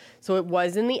this? So it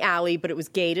was in the alley, but it was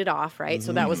gated off, right? Mm-hmm.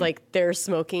 So that was like their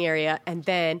smoking area. And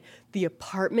then the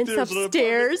apartments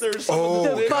upstairs,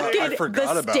 I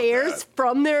forgot about stairs that.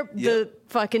 from the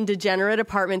fucking degenerate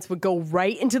apartments would go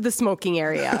right into the smoking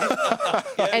area.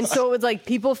 And so it was like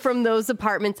people from those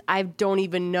apartments, I don't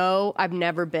even know. I've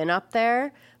never been up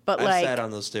there. But I sat on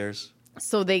those stairs.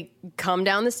 So they come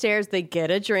down the stairs, they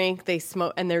get a drink, they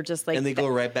smoke, and they're just like... And they go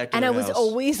right back to their house. And I was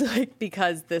always like,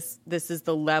 because this is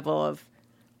the level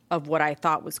of what I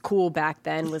thought was cool back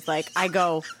then, was like, I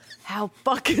go... How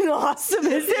fucking awesome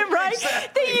is it, right?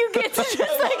 That you get to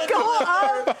just like go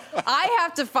up. I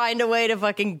have to find a way to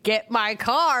fucking get my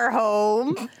car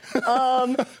home.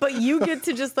 But you get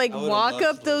to just like walk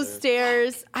up those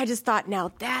stairs. I just thought,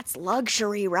 now that's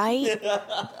luxury, right?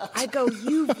 I go,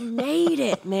 you've made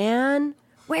it, man.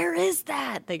 Where is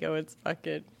that? They go, it's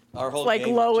fucking... It's like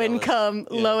low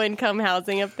income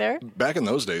housing up there. Back in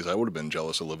those days, I would have been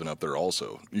jealous of living up there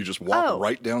also. You just walk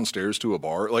right downstairs to a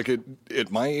bar. Like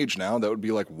at my age now, that would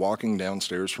be like walking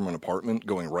downstairs from an apartment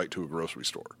going right to a grocery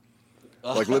store.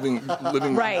 Like living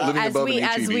right above an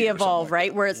as HEB we evolve, like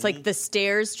right? Where it's like the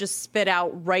stairs just spit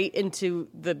out right into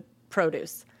the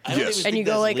produce. Yes. And you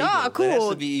go like, legal. cool. That has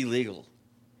to be illegal.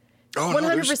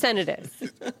 100% it is.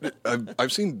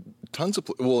 I've seen tons of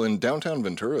in downtown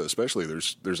Ventura especially.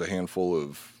 There's a handful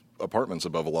of apartments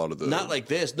above a lot of the. Not like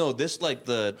this. No, this like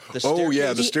the.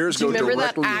 The stairs go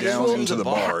directly down into the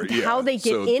bar. How they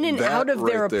get in and out of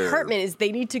their apartment is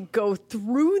they need to go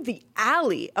through the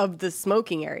alley of the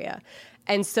smoking area,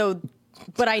 and so.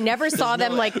 But I never saw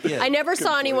them I never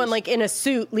saw anyone like in a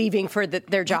suit leaving for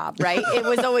their job, right? It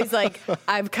was always like,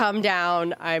 I've come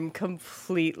down, I'm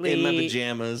completely in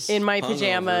my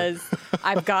pajamas.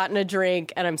 I've gotten a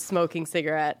drink and I'm smoking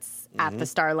cigarettes at the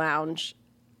Star Lounge.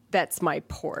 That's my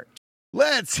port.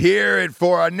 Let's hear it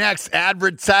for our next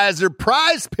advertiser,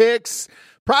 Prize Picks.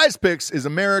 Prize Picks is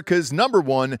America's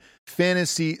 #1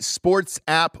 fantasy sports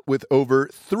app with over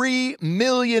 3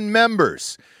 million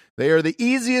members. They are the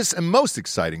easiest and most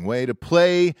exciting way to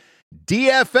play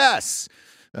DFS.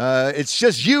 It's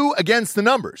just you against the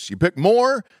numbers. You pick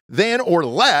more than or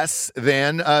less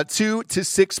than 2 to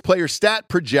 6 player stat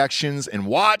projections and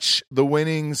watch the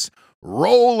winnings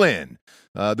roll in.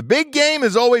 The big game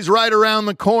is always right around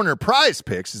the corner. Prize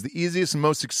Picks is the easiest and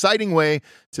most exciting way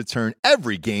to turn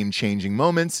every game-changing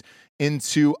moments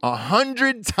into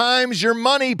 100 times your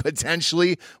money,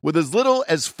 potentially, with as little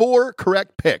as 4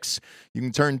 correct picks. You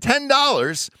can turn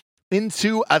 $10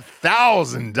 into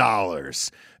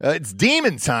 $1,000. It's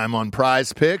demon time on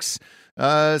Prize Picks.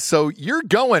 So you're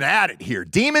going at it here.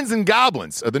 Demons and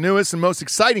Goblins are the newest and most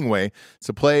exciting way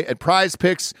to play at Prize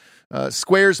Picks.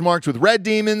 Squares marked with red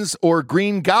demons or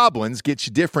green goblins get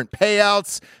you different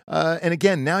payouts. And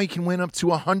again, now you can win up to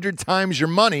 100 times your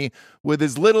money with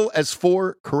as little as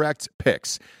 4 correct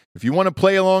picks. If you want to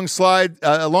play alongside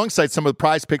some of the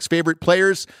Prize Picks' favorite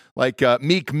players like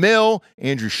Meek Mill,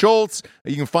 Andrew Schultz,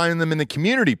 you can find them in the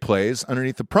community plays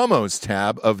underneath the promos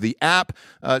tab of the app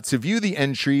to view the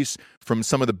entries from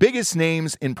some of the biggest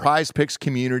names in Prize Picks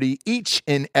community each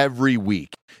and every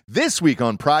week. This week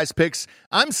on Prize Picks,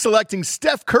 I'm selecting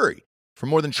Steph Curry for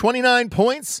more than 29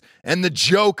 points and the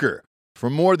Joker for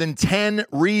more than 10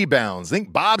 rebounds. I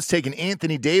think Bob's taking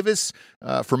Anthony Davis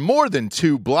for more than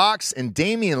 2 blocks and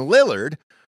Damian Lillard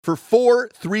for 4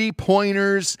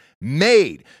 3-pointers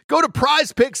made. Go to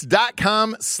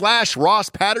prizepicks.com/Ross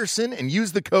Patterson and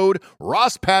use the code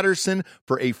Ross Patterson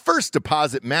for a first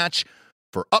deposit match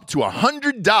for up to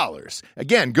 $100.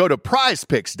 Again, go to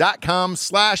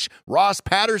prizepicks.com/Ross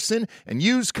Patterson and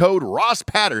use code Ross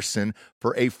Patterson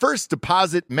for a first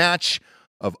deposit match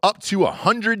of up to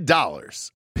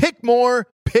 $100. Pick more,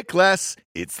 pick less.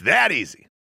 It's that easy.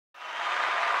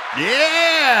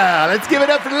 Yeah, let's give it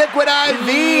up for Liquid IV.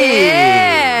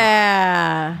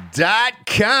 Yeah.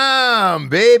 .com,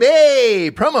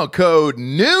 baby. Promo code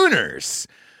Nooners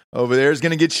over there is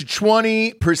going to get you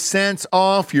 20%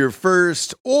 off your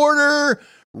first order.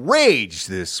 Rage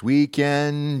this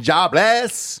weekend.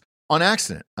 Jobless on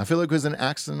accident. I feel like it was an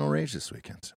accidental rage this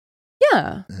weekend.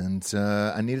 Yeah. And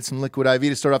I needed some Liquid IV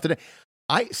to start off the day.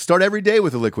 I start every day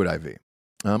with a Liquid IV.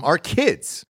 Our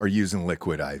kids are using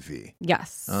Liquid IV.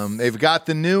 Yes. They've got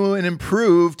the new and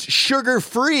improved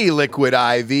sugar-free Liquid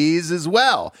IVs as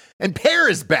well. And Pear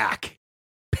is back.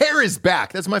 Pear is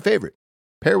back. That's my favorite.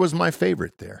 Pear was my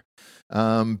favorite there.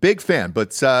 Big fan,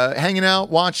 but hanging out,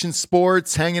 watching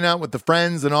sports, hanging out with the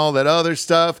friends and all that other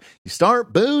stuff. You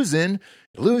start boozing,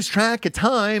 you lose track of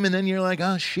time, and then you're like,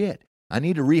 oh, shit, I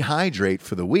need to rehydrate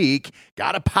for the week.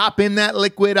 Got to pop in that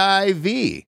Liquid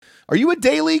IV. Are you a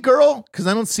daily girl? Because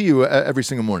I don't see you every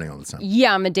single morning all the time.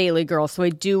 Yeah, I'm a daily girl. So I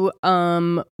do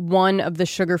one of the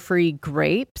sugar-free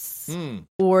grapes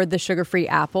or the sugar-free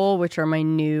apple, which are my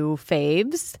new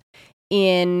faves,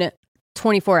 in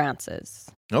 24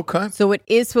 ounces. Okay. So it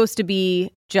is supposed to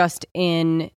be just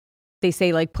in, they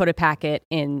say, like, put a packet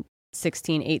in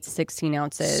 8 to 16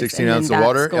 ounces. 16 ounces of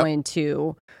water. That's going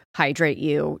to hydrate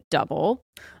you double.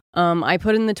 I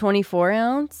put in the 24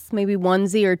 ounce, maybe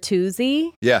onesie or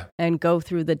twosie. Yeah. And go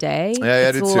through the day. Yeah,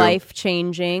 it's life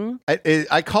changing.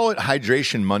 I call it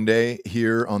Hydration Monday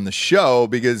here on the show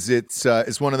because it's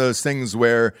one of those things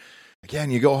where,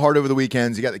 again, you go hard over the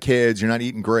weekends, you got the kids, you're not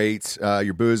eating great,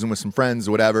 you're boozing with some friends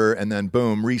or whatever, and then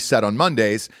boom, reset on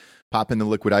Mondays, pop in the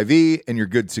Liquid IV, and you're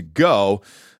good to go.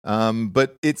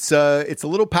 But it's a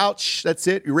little pouch. That's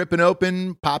it. You're ripping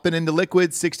open, popping into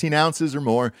liquid, 16 ounces or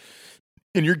more.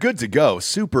 And you're good to go.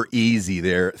 Super easy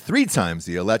there. 3 times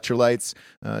the electrolytes,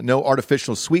 no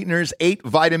artificial sweeteners, 8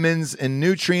 vitamins and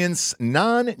nutrients,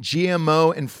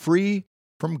 non-GMO and free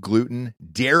from gluten,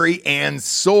 dairy, and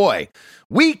soy.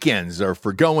 Weekends are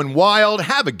for going wild.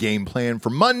 Have a game plan for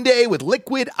Monday with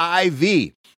Liquid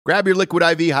IV. Grab your Liquid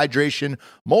IV Hydration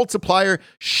Multiplier,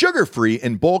 sugar-free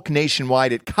in bulk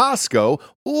nationwide at Costco,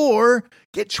 or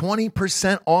get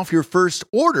 20% off your first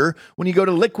order when you go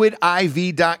to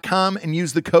liquidiv.com and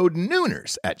use the code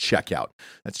Nooners at checkout.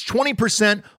 That's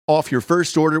 20% off your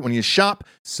first order when you shop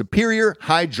Superior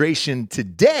Hydration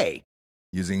today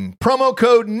using promo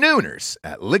code Nooners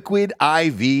at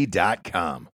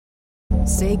liquidiv.com.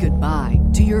 Say goodbye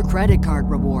to your credit card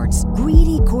rewards.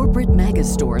 Greedy corporate mega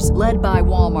stores, led by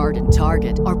Walmart and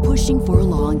Target, are pushing for a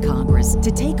law in Congress to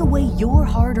take away your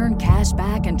hard-earned cash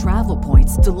back and travel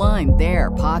points to line their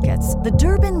pockets. The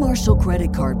Durbin-Marshall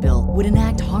credit card bill would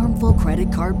enact harmful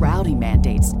credit card routing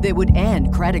mandates that would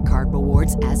end credit card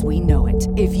rewards as we know it.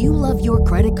 If you love your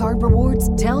credit card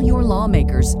rewards, tell your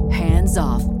lawmakers, hands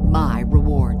off my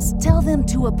rewards. Tell them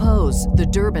to oppose the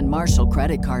Durbin-Marshall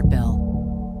credit card bill.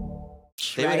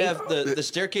 They would have the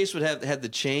staircase would have had the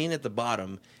chain at the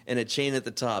bottom and a chain at the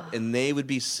top, and they would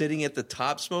be sitting at the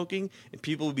top smoking, and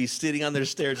people would be sitting on their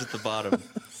stairs at the bottom.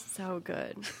 So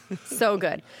good. So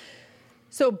good.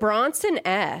 So Bronson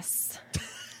S.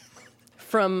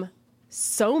 from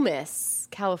Somis,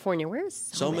 California. Where is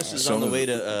Somis? Somis is on the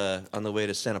way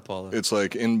to Santa Paula. It's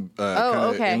like in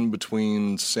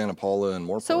between Santa Paula and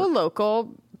Moorpark. So a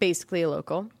local, basically a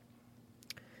local.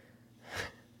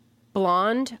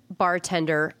 Blonde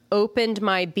bartender opened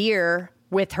my beer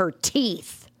with her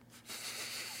teeth.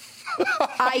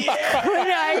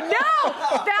 I know.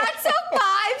 That's a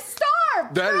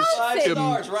 5-star. That is 5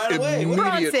 stars right away.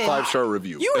 Immediate Bronson, 5-star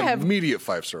review. you have immediate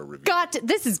 5-star review.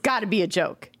 This has got to be a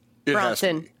joke, It has to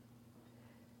Bronson. be.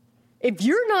 If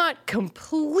you're not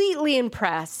completely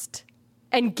impressed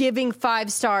and giving 5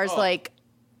 stars,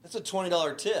 That's a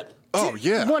 $20 tip. Oh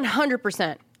yeah,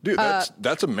 100%. dude,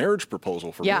 that's a marriage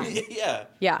proposal for Yeah. me.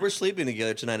 Yeah. We're sleeping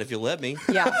together tonight if you'll let me.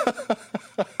 Yeah.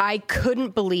 I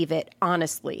couldn't believe it,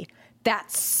 honestly.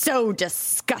 That's so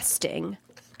disgusting.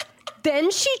 Then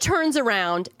she turns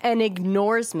around and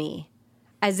ignores me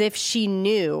as if she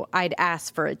knew I'd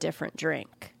asked for a different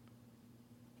drink.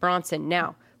 Bronson.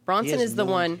 Now, Bronson is the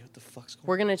one. What the fuck's going on?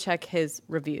 We're going to check his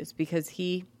reviews because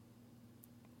he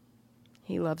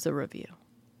loves a review.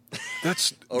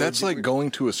 That's like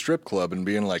going to a strip club and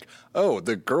being like, "Oh,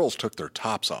 the girls took their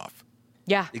tops off."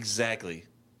 Yeah. Exactly.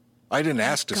 I didn't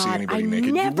ask to see God, anybody I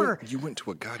naked. never- You went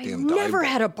to a I goddamn dive never bar.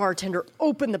 had a bartender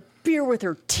open the beer with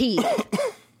her teeth.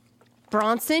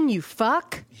 Bronson, you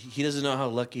fuck. He doesn't know how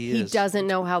lucky he He is. doesn't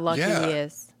know how lucky Yeah. he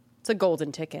is. It's a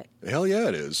golden ticket. Hell yeah,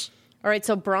 it is. All right,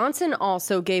 so Bronson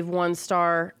also gave 1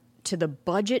 star to the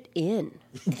Budget Inn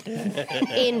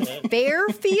in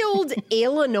Fairfield,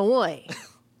 Illinois.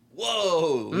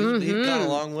 Whoa. He's gone a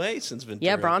long way since Ventura.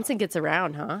 Yeah, Bronson gets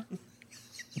around, huh?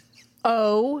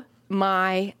 Oh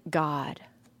my God.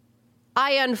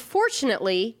 I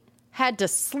unfortunately had to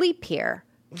sleep here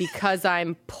because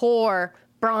I'm poor.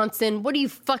 Bronson, what are you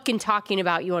fucking talking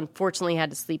about? You unfortunately had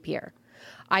to sleep here.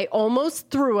 I almost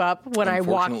threw up when I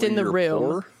walked in the Unfortunately, room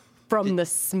you're poor? from the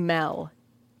smell.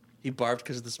 He barfed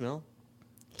because of the smell?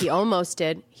 He almost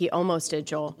did. He almost did,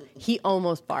 Joel. He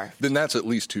almost barfed. Then that's at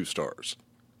least 2 stars.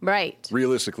 Right.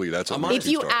 Realistically, that's at least if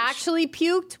 2 you stars. actually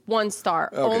puked, 1 star.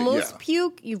 Okay, Almost yeah.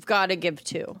 puke, you've got to give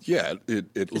 2. Yeah, it's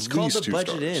It's called the 2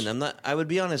 Budget stars. Inn. I would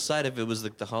be on his side if it was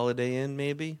like the Holiday Inn,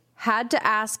 maybe. Had to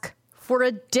ask for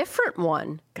a different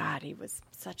one. God, he was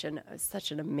such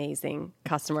an amazing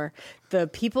customer. The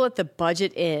people at the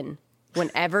Budget Inn,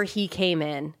 whenever he came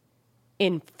in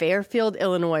Fairfield,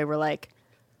 Illinois, were like,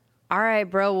 all right,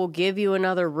 bro, we'll give you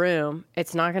another room.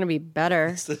 It's not going to be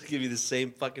better. So they give you the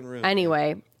same fucking room.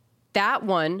 Anyway, that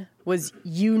one was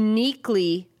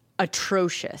uniquely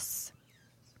atrocious.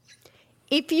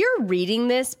 If you're reading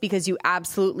this because you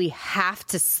absolutely have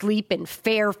to sleep in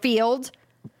Fairfield,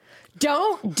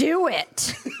 don't do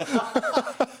it.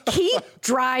 Keep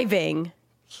driving,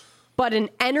 but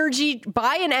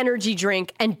buy an energy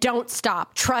drink and don't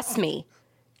stop. Trust me.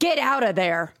 Get out of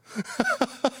there.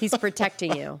 He's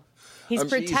protecting you. He's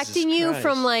protecting Jesus you Christ.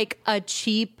 from like a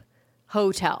cheap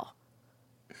hotel.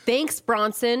 Thanks,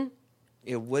 Bronson.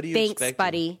 Yeah, what do you Thanks, expect?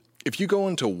 buddy. If you go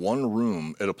into one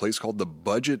room at a place called the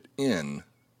Budget Inn,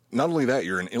 not only that,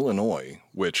 you're in Illinois,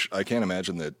 which I can't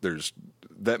imagine that there's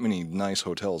that many nice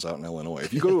hotels out in Illinois.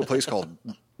 If you go to a place called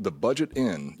the Budget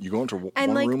Inn, you go into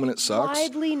one room and it sucks.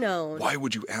 Widely known. Why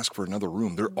would you ask for another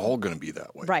room? They're all going to be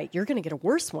that way. Right, you're going to get a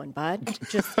worse one, bud.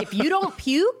 Just if you don't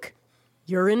puke,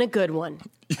 you're in a good one.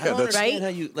 I don't that's understand right. how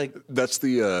you like. That's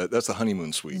the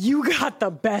honeymoon suite. You got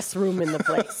the best room in the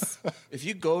place. If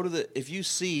you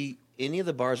see any of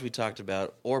the bars we talked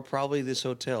about, or probably this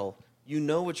hotel, you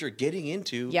know what you're getting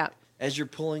into. Yeah. As you're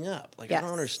pulling up, like Yes. I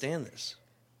don't understand this.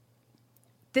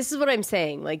 This is what I'm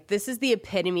saying. Like, this is the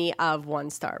epitome of 1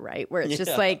 star, right? Where it's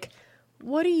just Yeah. like,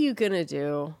 what are you going to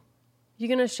do? You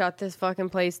going to shut this fucking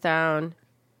place down?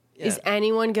 Yeah. Is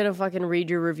anyone going to fucking read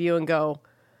your review and go,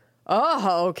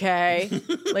 oh, okay.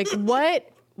 Like,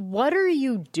 what are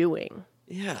you doing?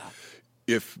 Yeah.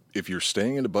 If you're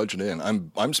staying at a Budget Inn,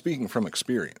 I'm speaking from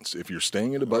experience. If you're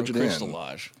staying at a Budget Crystal Inn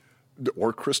Lodge.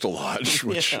 or Crystal Lodge,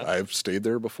 which Yeah. I've stayed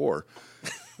there before.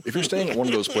 If you're staying at one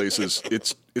of those places,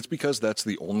 it's because that's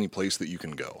the only place that you can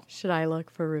go. Should I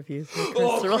look for reviews? For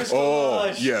Oh, Crystal?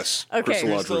 Oh, yes. Okay. Crystal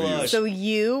Lodge Crystal Lodge. reviews. So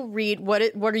you read, what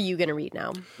are you going to read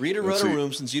now? Read a Let's rudder see.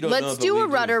 room since you don't know. Let's but do we a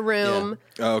rudder room.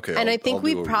 Oh, okay, And I I'll think do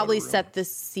we've a probably rudder room. set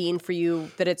this scene for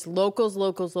you that it's locals.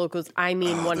 I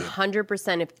mean,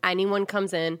 100%. If anyone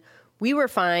comes in, we were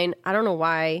fine. I don't know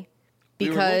why. We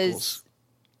were Because locals.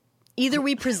 either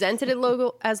we presented it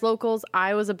as locals.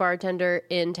 I was a bartender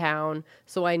in town,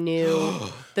 so I knew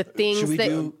the things Should we that.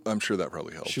 do? I'm sure that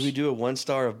probably helps. Should we do a 1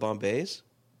 star of Bombay's?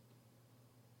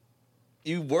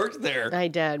 You worked there. I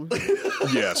did.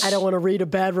 Yes. I don't want to read a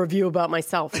bad review about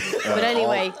myself. But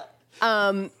anyway,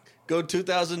 Go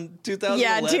 2000, 2011.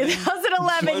 yeah,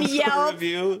 2011 1-star Yelp.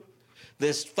 review.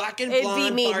 This fucking It'd be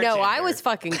blonde me. No, I bartender. was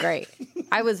fucking great.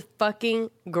 I was fucking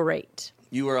great.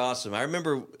 You were awesome. I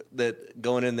remember that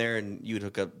going in there and you'd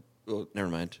hook up. Well, never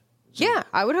mind. Yeah,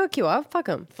 I would hook you up. Fuck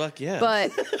them. Fuck yeah.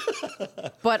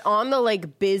 But on the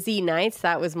like busy nights,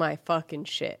 that was my fucking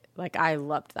shit. Like I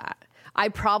loved that. I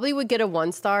probably would get a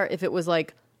 1 star if it was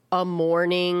like a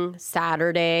morning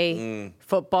Saturday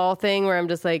football thing where I'm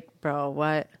just like, bro,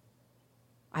 what?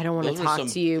 I don't want Those to were talk some-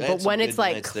 to you. I had But some when good it's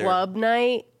like nights there. club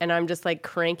night and I'm just like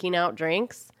cranking out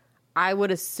drinks, I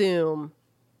would assume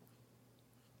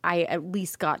I at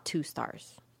least got 2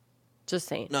 stars. Just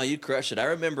saying. No, you'd crush it. I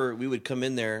remember we would come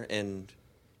in there, and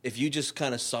if you just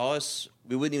kind of saw us,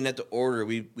 we wouldn't even have to order.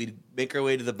 We'd make our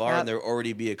way to the bar, Yep. and there would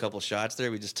already be a couple shots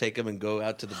there. We'd just take them and go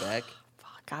out to the back.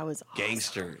 Fuck, I was awesome.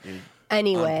 Gangster. Dude.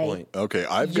 Anyway. On point. Okay,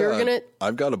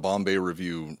 I've got a Bombay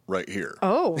review right here.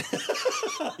 Oh.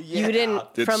 You didn't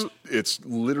It's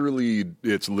literally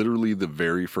the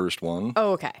very first one.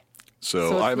 Oh, okay.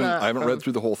 So it's I haven't not from- read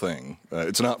through the whole thing.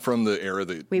 It's not from the era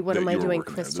that. Wait, what that am I you were doing?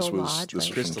 working there. Crystal This was Lodge, this right? was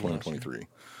from Crystal Lodge, 2023.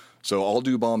 So I'll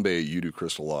do Bombay. You do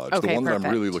Crystal Lodge. Okay, the one that I'm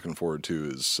really perfect. looking forward to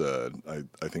is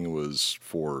I think it was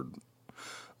for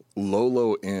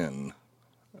Lolo Inn.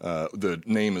 The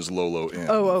name is Lolo Inn.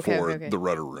 Oh, okay, for okay. the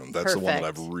Rudder Room. That's the one that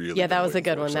I've Perfect. really. Yeah, that been was a waiting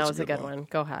good for, one. so That that's was a good one.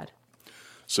 Go ahead.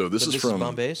 So this is This from is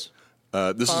Bombay's?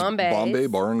 This Bombay's. is Bombay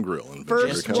Bar and Grill in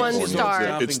First Ventura, 1 California.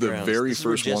 star. It's the Stomping very grounds. This is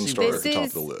where first 1 Jesse star at This the top of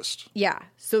is- the list. Yeah.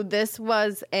 So this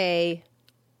was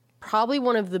probably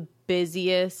one of the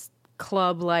busiest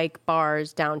club-like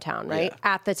bars downtown, right?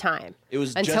 Yeah. At the time. It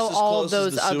was until just as all close of those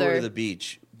as the sewer other. to the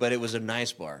beach, but it was a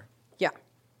nice bar. Yeah.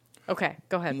 Okay,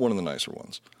 go ahead. One of the nicer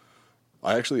ones.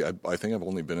 I think I've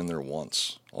only been in there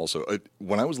once. Also,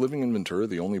 when I was living in Ventura,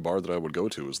 the only bar that I would go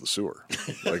to was the sewer,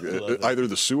 like either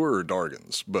the sewer or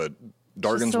Dargan's. But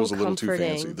Dargan's so was a little too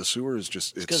comforting. fancy. The sewer is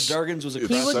just it's 'cause Dargan's was a it's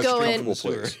He would such go a in- comfortable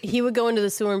place. He would go into the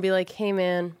sewer and be like, "Hey,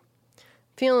 man,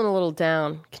 feeling a little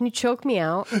down. Can you choke me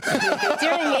out? Do you know what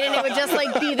I mean? And it would just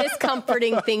like be this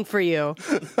comforting thing for you.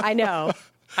 I know.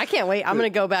 I can't wait. I'm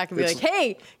going to go back and be like,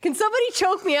 hey, can somebody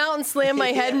choke me out and slam my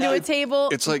head into a table?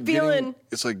 It's like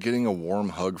getting a warm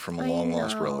hug from a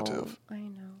long-lost relative. I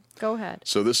know. Go ahead.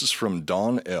 So this is from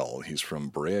Don L. He's from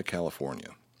Brea, California.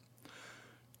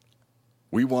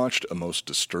 We watched a most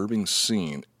disturbing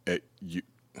scene at U.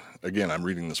 Again, I'm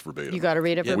reading this verbatim. You got to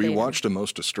read it verbatim. We watched a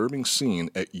most disturbing scene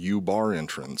at U Bar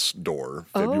entrance door,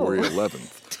 February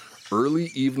 11th.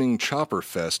 Early evening Chopper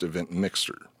Fest event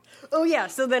mixer. Oh, yeah.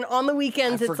 So then on the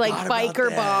weekends, it's like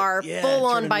biker bar,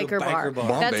 full-on biker bar.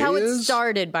 That's how it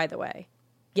started, by the way.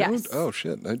 Yes. Oh,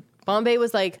 shit. Bombay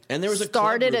was like, and there was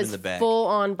started as in the back.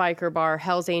 Full-on biker bar,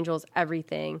 Hell's Angels,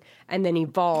 everything, and then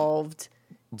evolved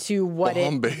to what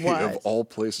Bombay, it was. Of all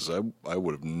places, I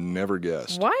would have never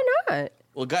guessed. Why not?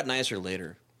 Well, it got nicer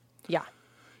later. Yeah.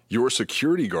 Your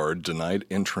security guard denied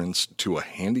entrance to a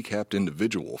handicapped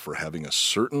individual for having a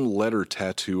certain letter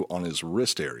tattoo on his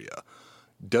wrist area.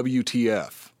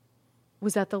 WTF.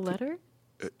 Was that the letter?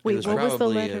 Wait, what was the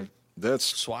letter? That's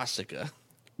swastika.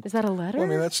 Is that a letter? Well, I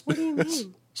mean, what do you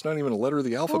mean? It's not even a letter of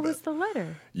the alphabet. What was the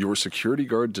letter? Your security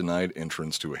guard denied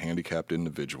entrance to a handicapped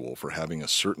individual for having a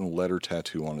certain letter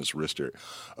tattoo on his wrist area.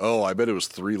 Oh, I bet it was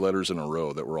 3 letters in a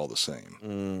row that were all the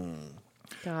same.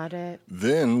 Got it.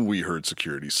 Then we heard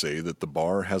security say that the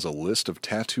bar has a list of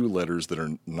tattoo letters that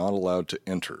are not allowed to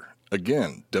enter.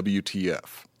 Again,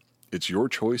 WTF. It's your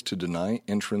choice to deny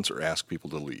entrance or ask people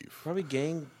to leave. Probably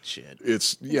gang shit.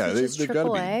 They've got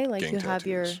to be like gang you tattoos. have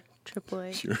your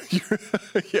AAA.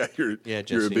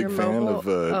 You're a big fan of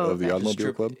the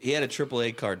automobile club. He had a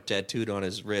AAA card tattooed on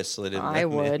his wrist, so they didn't. I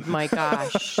would. My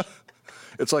gosh.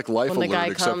 It's like Life when the Alert, guy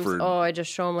except comes, for I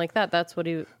just show him like that. That's what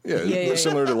he. Yeah,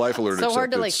 similar to Life Alert, so except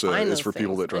hard to, like, find it's those for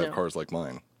people things. that drive cars like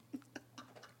mine.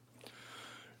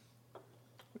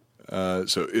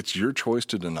 So it's your choice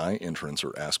to deny entrance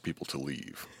or ask people to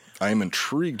leave. I am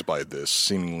intrigued by this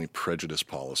seemingly prejudiced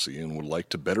policy and would like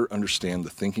to better understand the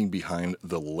thinking behind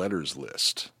the letters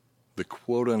list, the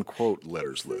quote-unquote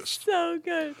letters list. So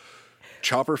good.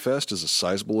 Chopper Fest is a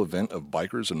sizable event of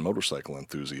bikers and motorcycle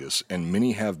enthusiasts, and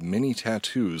many have many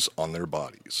tattoos on their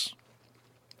bodies.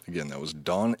 Again, that was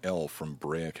Don L. from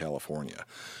Brea, California.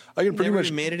 I can pretty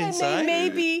much made it inside.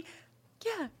 Maybe,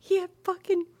 yeah, he had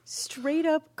fucking straight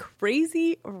up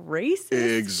crazy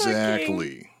racist.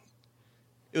 Exactly.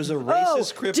 It was a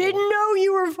racist cripple. Didn't know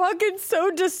you were fucking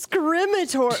so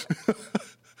discriminatory.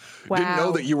 Wow. Didn't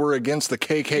know that you were against the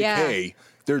KKK. Yeah.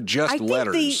 They're just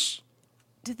letters.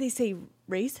 Did they say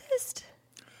racist?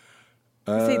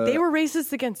 They were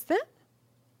racist against them?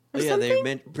 Yeah, they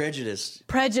meant prejudice.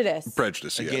 Prejudice,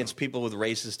 yeah. Against people with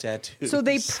racist tattoos. So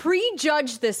they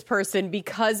prejudged this person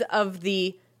because of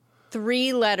the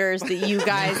 3 letters that you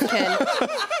guys can.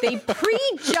 They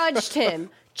prejudged him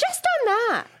just on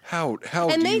that. How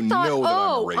and do they you thought, know that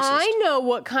I'm a racist? I know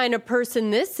what kind of person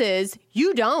this is.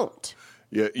 You don't.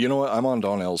 Yeah, you know what? I'm on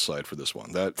Don L's side for this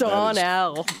one. Don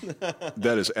L.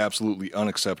 That is absolutely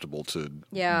unacceptable to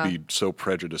Yeah. be so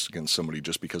prejudiced against somebody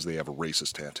just because they have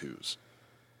racist tattoos.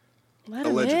 Let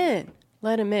him in.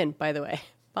 Let him in. By the way,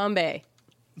 Bombay,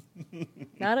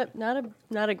 not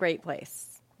a great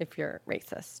place if you're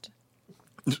racist.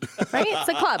 Right? It's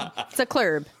a club. It's a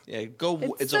club. Yeah,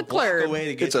 go. It's a a block club. away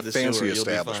to get It's to a the fancy sewer. You'll be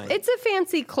establishment. fine. It's a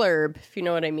fancy club, if you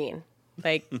know what I mean.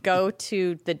 Like, go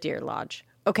to the Deer Lodge.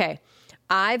 Okay,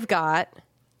 I've got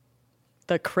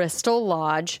the Crystal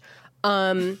Lodge.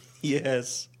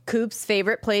 Yes. Coop's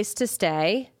favorite place to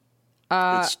stay.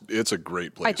 It's a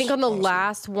great place. I think on the honestly.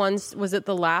 last one, was it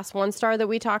the last 1-star that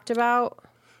we talked about?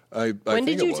 I When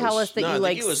think did you it tell was. us that No, I you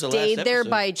think it was the last stayed there episode.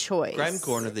 by choice? Crime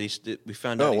Corner that we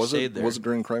found out No, he was stayed it? there. Was it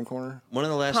during Crime Corner? One of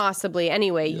the last. Possibly.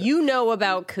 Anyway, you know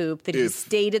about Coop that he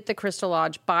stayed at the Crystal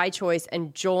Lodge by choice,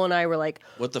 and Joel and I were like,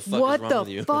 What the fuck is What wrong the with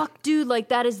you?" fuck, dude? Like,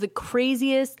 that is the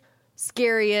craziest,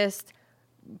 scariest,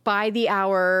 by the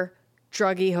hour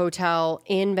druggy hotel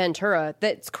in Ventura.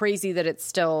 That's crazy that it's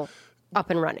still up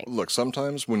and running. Look,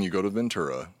 sometimes when you go to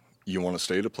Ventura, you want to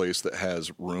stay at a place that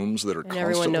has rooms that are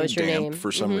everyone constantly knows your damp name.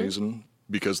 for some reason,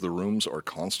 because the rooms are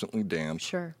constantly damp.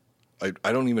 Sure.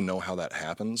 I don't even know how that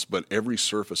happens, but every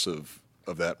surface of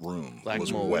that room Black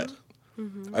was mold. wet.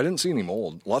 I didn't see any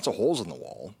mold. Lots of holes in the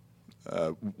wall,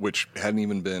 which hadn't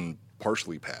even been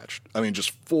partially patched. I mean, just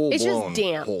full It's blown just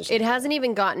damp. holes. It hasn't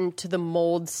even gotten to the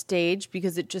mold stage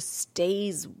because it just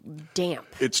stays damp.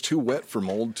 It's too wet for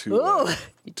mold to. Oh,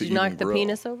 to did you knock even the grow.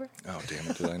 penis over? Oh damn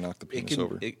it! Did I knock the penis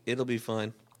over? It'll be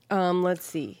fine. Let's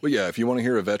see. But yeah, if you want to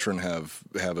hear a veteran have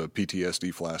a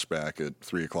PTSD flashback at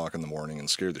 3:00 in the morning and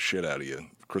scare the shit out of you,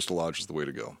 Crystal Lodge is the way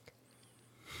to go.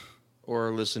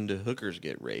 Or listen to hookers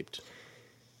get raped.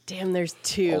 Damn, there's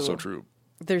 2. Also true.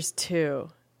 There's 2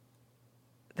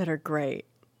 that are great.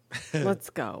 Let's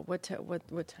go. What time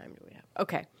do we have?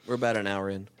 Okay. We're about an hour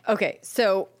in. Okay,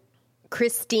 so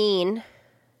Christine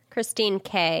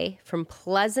K. from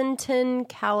Pleasanton,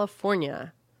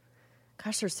 California.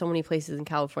 Gosh, there's so many places in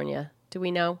California. Do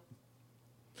we know?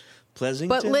 Pleasanton?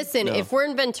 But listen, No. if we're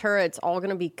in Ventura, it's all going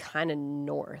to be kind of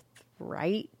north,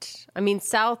 right? I mean,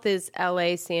 south is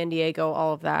LA, San Diego,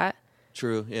 all of that.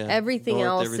 True, yeah. Everything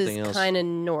else is kind of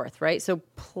north, right? So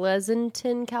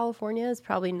Pleasanton, California is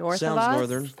probably north of us. Sounds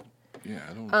northern. Yeah,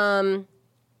 I don't.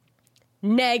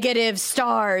 Negative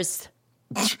stars.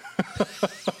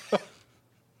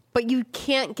 But you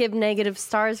can't give negative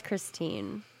stars,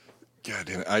 Christine. God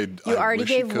damn it. You I already wish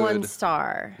gave you could. 1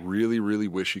 star. Really, really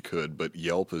wish you could, but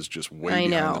Yelp is just way I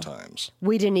behind know. the times.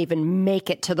 We didn't even make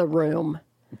it to the room.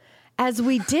 As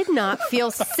we did not feel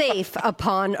safe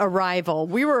upon arrival,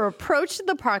 we were approached in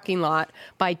the parking lot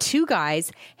by 2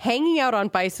 guys hanging out on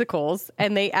bicycles,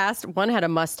 and they asked, one had a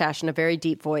mustache and a very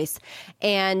deep voice,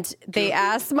 and they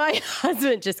asked my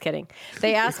husband, just kidding,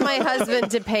 they asked my husband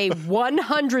to pay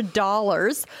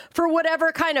 $100 for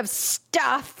whatever kind of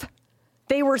stuff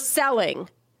they were selling.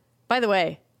 By the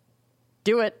way,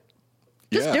 do it.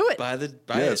 Just Yeah. do it. Buy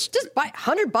Yes. it. Just buy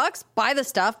 $100, buy the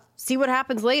stuff, see what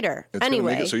happens later. It's going to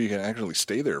anyway, make it so you can actually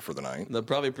stay there for the night. They'll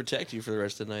probably protect you for the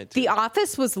rest of the night, too. the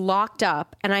office was locked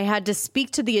up, and I had to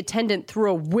speak to the attendant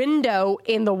through a window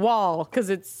in the wall because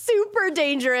it's super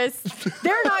dangerous.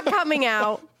 They're not coming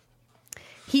out.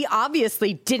 He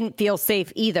obviously didn't feel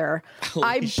safe either.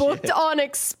 I booked on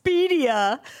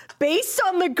Expedia based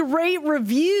on the great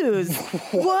reviews.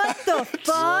 What the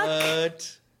fuck?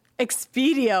 What?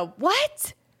 Expedia.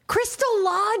 What? Crystal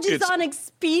Lodge is It's- on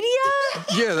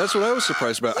Expedia? Yeah, that's what I was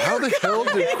surprised about. How the hell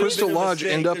did Crystal bit of a Lodge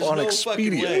mistake. end up There's on no fucking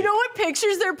Expedia? way. You know what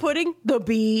pictures they're putting? The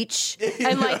beach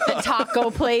and like the taco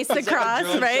place across,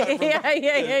 drone right? shot from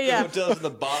Yeah. The hotel's in the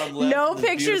bottom left. No of the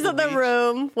pictures of the beautiful beach.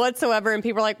 room whatsoever, and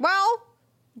people are like, "Well,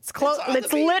 it's close. on the It's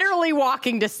beach." literally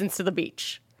walking distance to the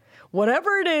beach.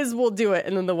 Whatever it is, we'll do it."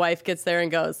 And then the wife gets there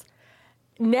and goes,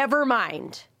 "Never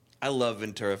mind." I love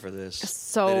Ventura for this.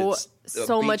 So That it's a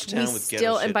so beach much. town We with ghetto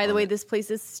still, and shit by the on way, it. this place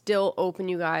is still open,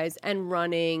 you guys, and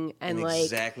running, and And like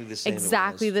exactly the same it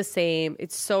Exactly was. the same.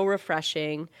 It's so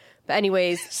refreshing. But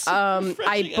anyways, I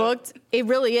refreshing. booked. It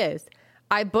really is.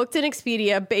 I booked an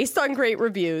Expedia based on great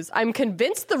reviews. I'm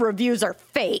convinced the reviews are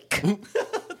fake.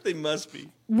 They must be.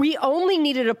 We only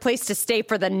needed a place to stay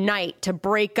for the night to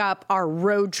break up our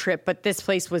road trip, but this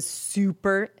place was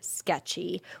super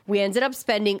sketchy. We ended up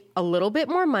spending a little bit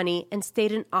more money and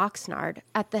stayed in Oxnard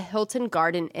at the Hilton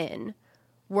Garden Inn.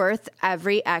 Worth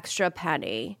every extra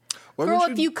penny. Why Girl,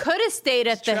 don't if you could have stayed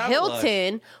at the Travelodge.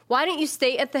 Hilton, why didn't you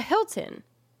stay at the Hilton?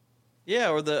 Yeah,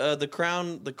 or the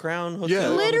Crown Hotel. Yeah,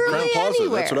 Literally Crown Plaza.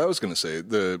 anywhere. That's what I was going to say.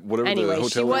 Whatever the Anyway, hotel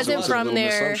she is, wasn't was in from Little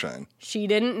Miss there. Sunshine. She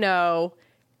didn't know.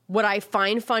 What I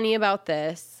find funny about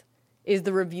this is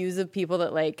the reviews of people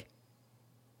that like,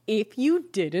 if you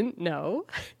didn't know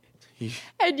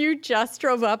and you just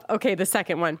drove up. Okay, the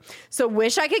second one. So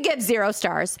wish I could get 0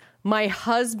 stars. My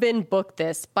husband booked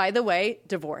this. By the way,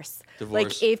 divorce.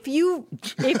 Like if you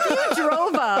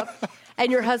drove up and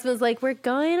your husband's like, we're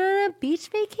going on a beach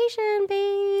vacation,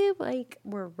 babe. Like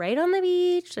we're right on the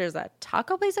beach. There's a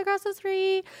taco place across the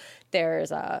street.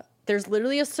 There's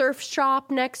literally a surf shop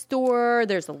next door.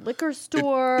 There's a liquor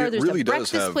store. it There's really a does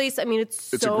breakfast have- place. I mean,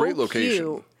 it's a so great location,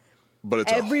 cute. but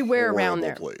it's Everywhere a around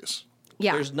horrible there. place.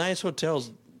 Yeah. There's nice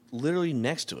hotels literally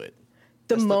next to it.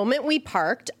 The moment we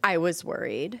parked, I was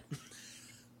worried.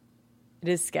 It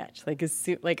is sketch. Like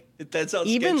That's how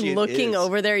even sketchy it looking is.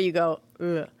 over there, you go,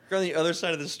 ugh. You're on the other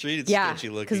side of the street. It's Yeah, sketcy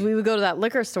looking. because we would go to that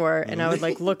liquor store, and I would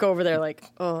like look over there, like,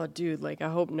 oh, dude, like I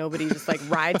hope nobody just like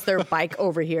rides their bike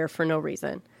over here for no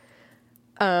reason.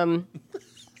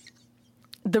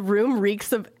 The room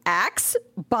reeks of Axe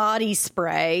body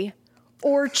spray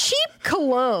or cheap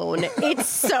cologne. It's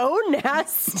so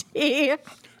nasty.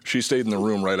 She stayed in the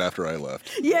room right after I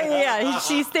left. Yeah.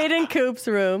 She stayed in Coop's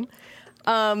room.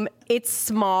 It's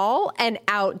small and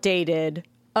outdated.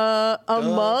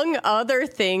 Among other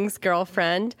things,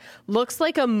 girlfriend, looks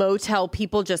like a motel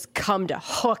people just come to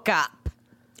hook up.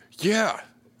 Yeah.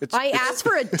 I asked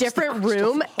for a different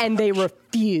room and they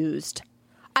refused.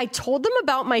 I told them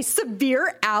about my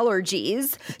severe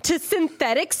allergies to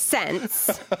synthetic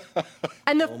scents.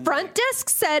 And the front desk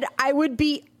said I would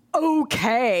be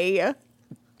okay.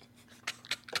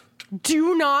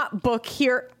 Do not book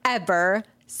here ever.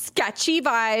 Sketchy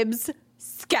vibes.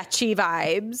 Sketchy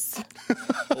vibes.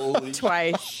 Holy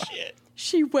Twice. shit.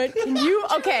 She went. Can you?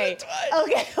 Okay.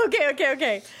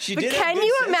 She But did have can good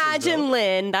you senses, imagine though.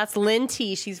 Lynn? That's Lynn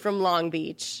T. She's from Long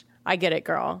Beach. I get it,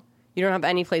 girl. You don't have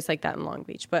any place like that in Long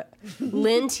Beach. But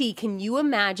Lynn T. Can you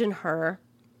imagine her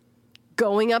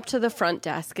going up to the front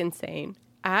desk and saying,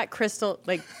 "At Crystal,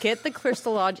 like, get the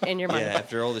Crystal Lodge in your mind." Yeah,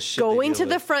 after all the shit. Going to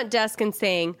the front desk and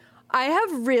saying, "I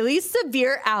have really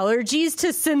severe allergies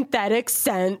to synthetic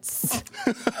scents."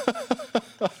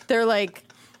 They're like,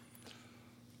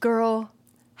 "Girl,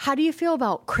 how do you feel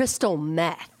about crystal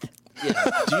meth? Yeah.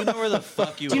 Do you know where the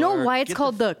fuck you are? Do you know why it's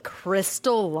called the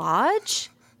Crystal Lodge?"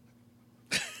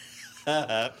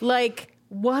 Like,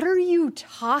 what are you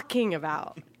talking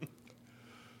about?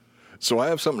 So I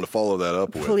have something to follow that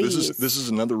up with. Please. This is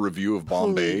another review of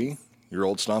Bombay, your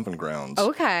old stomping grounds.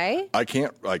 Okay. I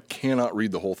cannot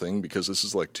read the whole thing because this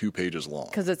is like 2 pages long.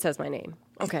 Because it says my name.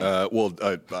 Okay. Well,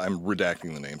 I'm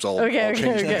redacting the names. I'll change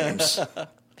the names.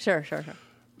 Sure.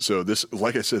 So this,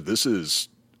 like I said, this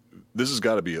has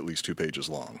got to be at least 2 pages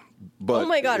long. But Oh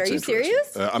my God, it's are you interesting.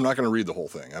 serious? I'm not going to read the whole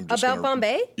thing. I'm just About gonna-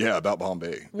 Bombay? Yeah, about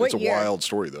Bombay. What it's a year? wild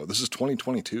story though. This is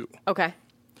 2022. Okay.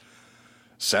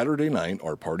 Saturday night,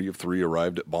 our party of 3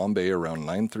 arrived at Bombay around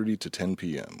 9:30 to 10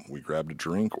 p.m. We grabbed a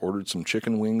drink, ordered some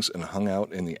chicken wings, and hung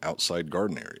out in the outside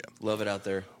garden area. Love it out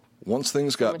there. Once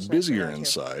things much got nicer busier out here.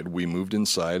 inside, we moved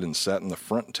inside and sat in the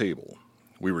front table.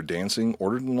 We were dancing,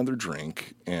 ordered another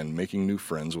drink, and making new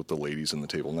friends with the ladies in the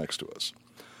table next to us.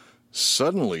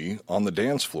 Suddenly, on the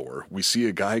dance floor, we see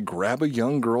a guy grab a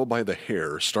young girl by the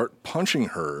hair, start punching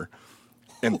her,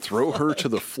 and throw her to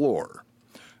the floor.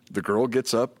 The girl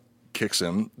gets up, kicks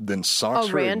him, then socks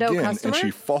A her rando again, customer? and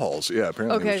she falls. Yeah,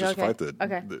 apparently it was just a fight that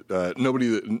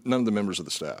none of the members of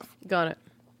the staff. Got it.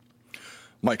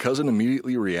 My cousin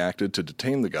immediately reacted to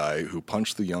detain the guy who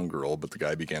punched the young girl, but the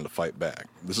guy began to fight back.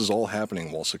 This is all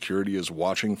happening while security is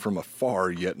watching from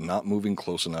afar, yet not moving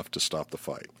close enough to stop the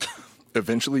fight.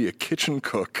 Eventually, a kitchen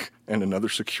cook and another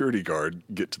security guard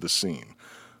get to the scene.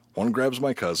 One grabs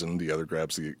my cousin, the other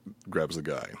grabs the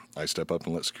guy. I step up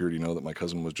and let security know that my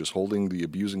cousin was just holding the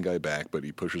abusing guy back, but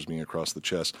he pushes me across the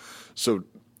chest. So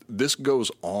this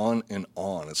goes on and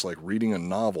on. It's like reading a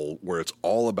novel where it's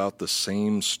all about the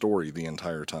same story the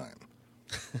entire time.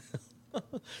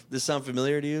 This sound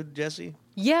familiar to you, Jesse?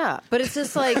 Yeah, but it's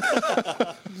just like,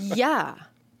 yeah.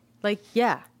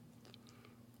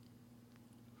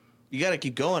 You got to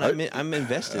keep going. I'm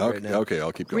invested right now. Okay,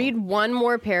 I'll keep going. Read one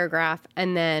more paragraph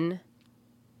and then.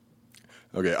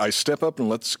 Okay, I step up and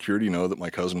let the security know that my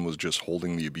cousin was just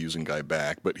holding the abusing guy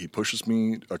back, but he pushes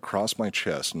me across my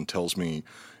chest and tells me,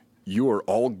 "You are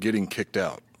all getting kicked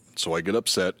out." So I get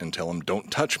upset and tell him, "Don't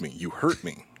touch me. You hurt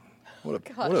me." What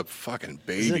a fucking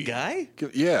baby. Is it a guy?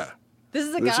 Yeah. This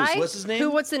is a This is- guy? what's his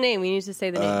name? What's the name? We need to say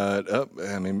the name.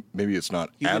 I mean, maybe it's not.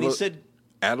 When he said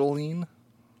Adeline?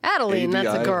 Adeline,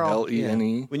 that's a girl.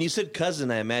 Adeline. When you said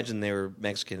cousin, I imagine they were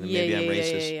Mexican. And Yeah, maybe I'm yeah, yeah,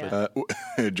 racist. yeah, yeah.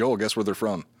 But Joel, guess where they're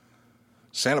from?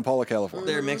 Santa Paula, California.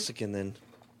 they're Mexican then.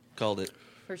 Called it.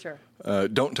 For sure.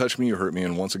 Don't touch me, you hurt me.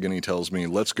 And once again, he tells me,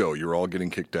 "Let's go. You're all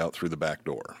getting kicked out through the back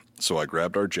door." So I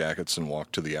grabbed our jackets and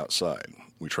walked to the outside.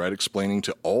 We tried explaining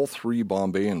to all 3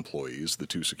 Bombay employees, the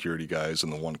 2 security guys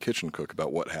and the 1 kitchen cook,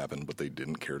 about what happened, but they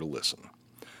didn't care to listen.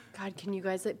 God, can you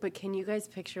guys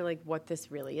picture like what this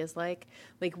really is like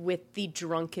with the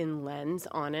drunken lens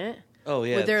on it? Oh,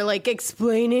 yeah. Where they're like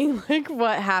explaining like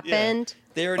what happened.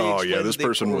 They already Oh, explained yeah, that this they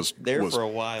person were was there was for a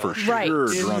while. for Right. sure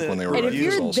drunk when they were And if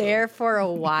abused you're also. there for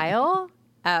a while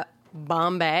at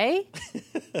Bombay,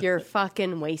 you're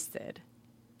fucking wasted.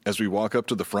 As we walk up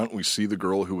to the front, we see the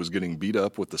girl who was getting beat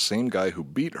up with the same guy who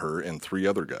beat her and 3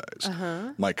 other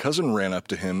guys. My cousin ran up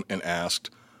to him and asked,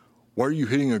 "Why are you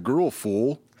hitting a girl,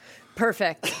 fool?"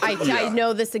 Perfect. I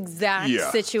know this exact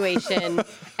Yeah. situation,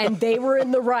 and they were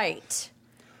in the right.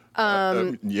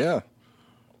 Yeah.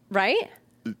 Right?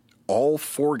 All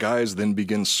 4 guys then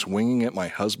begin swinging at my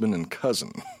husband and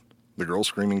cousin. The girl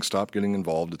screaming, "Stop getting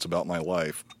involved. It's about my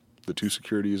life." The 2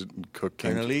 securities cook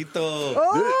came.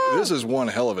 Carnalito. This is one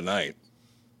hell of a night.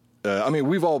 I mean,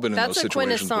 we've all been in That's those a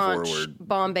situations before quintessence where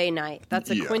Bombay night. That's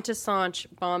a Yeah. quintessence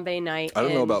Bombay night. I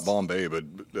don't know and- about Bombay, but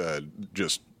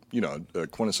just, a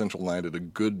quintessential night at a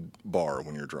good bar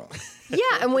when you're drunk. Yeah,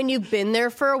 and when you've been there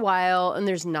for a while and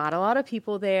there's not a lot of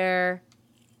people there,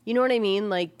 you know what I mean?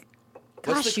 Like,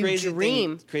 What's gosh, the you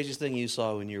dream. craziest thing you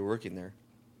saw when you were working there?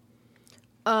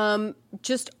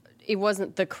 It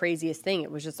wasn't the craziest thing.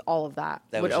 It was just all of that,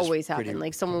 That would was just always pretty- happen.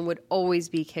 Like someone would always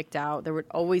be kicked out. There would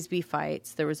always be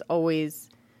fights. There was always.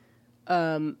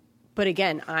 But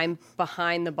again, I'm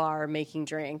behind the bar making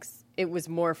drinks. It was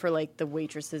more for like the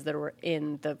waitresses that were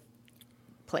in the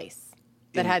place.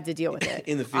 that had to deal with it.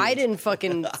 In the field. I didn't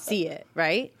fucking see it,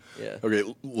 right? Yeah. Okay,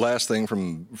 last thing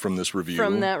from this review.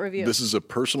 From that review. This is a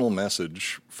personal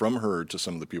message from her to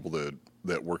some of the people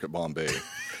that work at Bombay.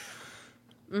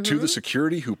 To the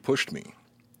security who pushed me,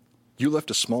 you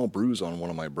left a small bruise on one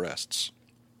of my breasts.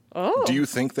 Oh. Do you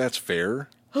think that's fair?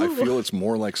 I feel it's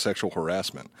more like sexual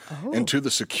harassment. Oh. And to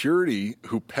the security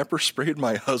who pepper sprayed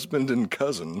my husband and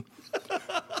cousin.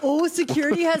 Oh,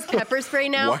 security has pepper spray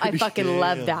now? I fucking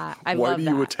love that. I Why love do that.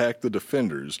 you attack the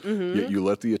defenders, yet you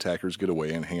let the attackers get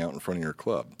away and hang out in front of your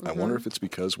club? I wonder if it's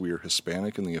because we are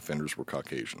Hispanic and the offenders were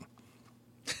Caucasian.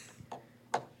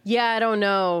 Yeah, I don't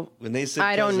know. When they said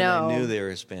I don't cousin, know. I knew they were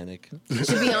Hispanic.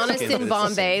 To be honest, in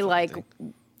Bombay, like,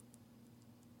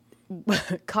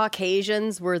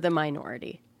 Caucasians were the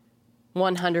minority.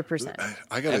 100%.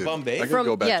 I gotta, At Bombay? I gotta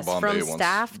go back yes, to Bombay from once.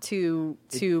 staff to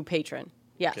patron.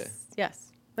 Yes, Okay.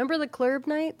 yes. Remember the club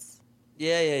nights?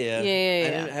 Yeah. Yeah. I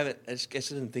didn't have it. I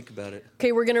guess I didn't think about it.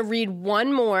 Okay, we're going to read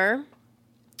one more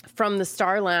from the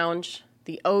Star Lounge,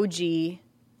 the OG,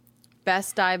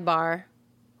 best dive bar,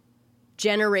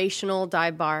 generational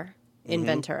dive bar in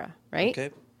Ventura, right?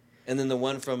 Okay. And then the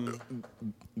one from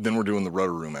Then we're doing the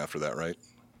rudder room after that, right?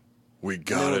 We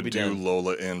gotta we'll be do done.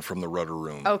 Lola in from the rudder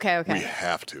room. Okay. We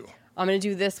have to. I'm going to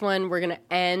do this one. We're going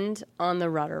to end on the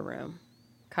rudder room.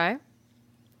 Okay?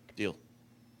 deal.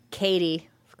 Katie,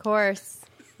 of course.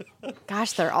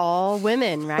 Gosh, they're all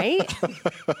women, right?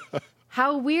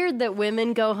 How weird that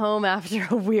women go home after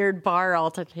a weird bar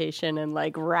altercation and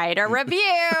like write a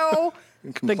review.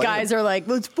 The guys are like,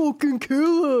 let's fucking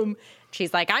kill him.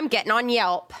 She's like, I'm getting on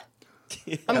Yelp.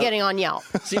 I'm getting on Yelp.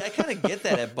 See, I kind of get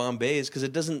that at Bombay's because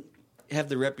it doesn't have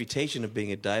the reputation of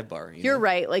being a dive bar. You're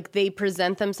right. Like they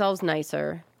present themselves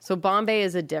nicer. So Bombay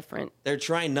is a different. They're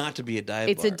trying not to be a dive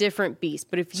bar. It's a different beast.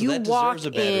 But if So you that walk deserves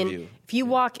a bad in, review. if you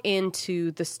walk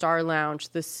into the Star Lounge,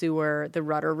 the sewer, the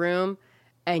rudder room,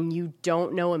 and you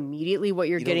don't know immediately what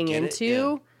you're You getting don't get it?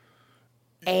 into,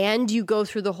 and you go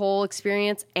through the whole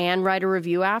experience and write a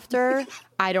review after,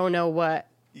 I don't know what.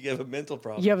 You have a mental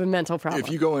problem. You have a mental problem.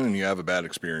 If you go in and you have a bad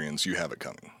experience, you have it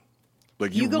coming.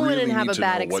 Like You go in really and have need a to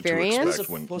bad know what to experience? expect That's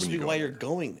when supposed to you be go why in you're there.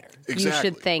 going there. Exactly. You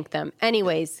should thank them.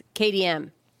 Anyways, KDM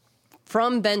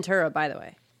from Ventura, by the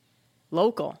way,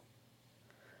 local.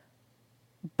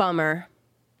 Bummer.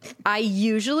 I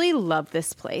usually love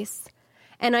this place.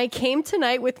 And I came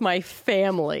tonight with my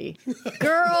family.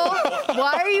 Girl,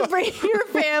 why are you bringing your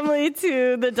family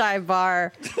to the dive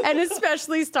bar and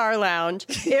especially Star Lounge?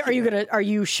 Are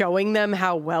you showing them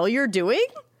how well you're doing?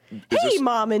 Hey,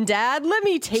 Mom and Dad, let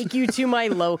me take you to my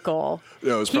local.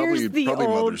 No, it was Here's probably the old-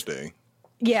 Mother's Day.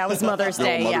 Yeah, it was Mother's The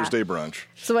Day. old Mother's yeah. Day brunch.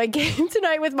 So I came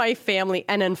tonight with my family,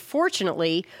 and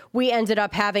unfortunately, we ended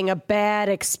up having a bad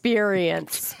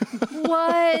experience.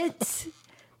 What?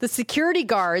 The security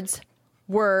guards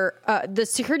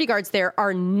there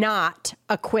are not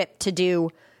equipped to do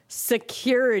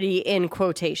security in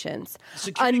quotations.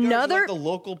 Security guards are like the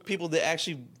local people that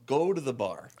actually go to the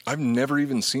bar. I've never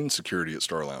even seen security at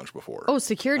Star Lounge before. Oh,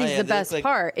 security's Oh, yeah, the they look best like-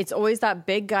 part. It's always that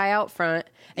big guy out front,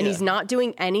 and Yeah. he's not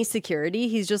doing any security.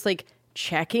 He's just like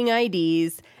checking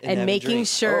IDs and having making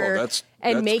drinks. sure Oh, that's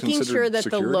making sure considered that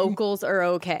security? the locals are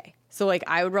okay. So like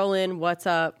I would roll in, what's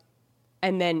up?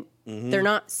 And then they're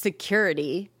not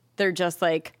security. They're just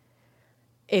like,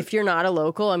 if you're not a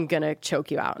local, I'm going to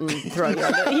choke you out and throw you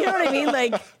under. You know what I mean?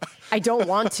 Like, I don't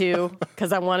want to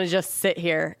because I want to just sit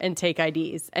here and take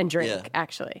IDs and drink, Yeah.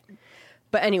 actually.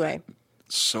 But anyway,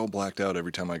 So blacked out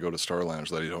every time I go to Star Lounge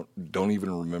that I don't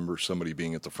even remember somebody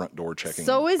being at the front door checking.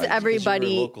 so is IDs.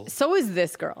 everybody. local. So is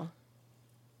this girl.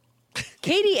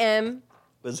 Katie M.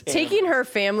 Was taking her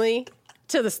family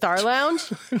to the Star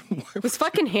Lounge was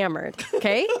fucking hammered.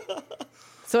 Okay.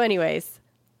 So, anyways,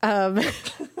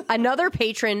 another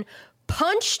patron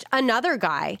punched another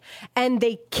guy, and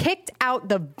they kicked out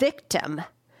the victim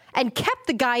and kept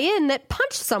the guy in that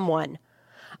punched someone.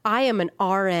 I am an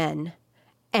RN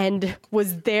and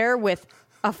was there with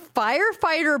a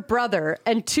firefighter brother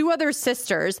and two other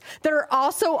sisters that are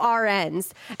also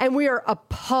RNs, and we are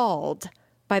appalled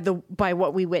by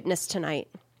what we witnessed tonight.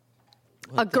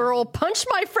 A girl punched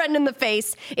my friend in the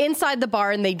face inside the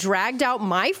bar, and they dragged out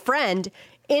my friend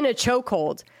in a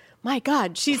chokehold. My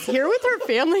God, she's here with her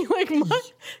family.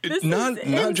 Like,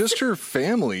 Not just her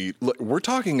family. Look, we're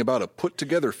talking about a put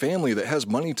together family that has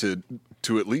money to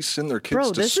at least send their kids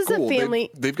Bro, to this is a school. family-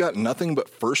 They've got nothing but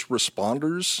first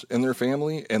responders in their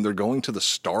family, and they're going to the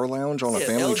Star Lounge on a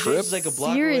family LJ's trip. is like a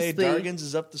block Seriously. away. Dargan's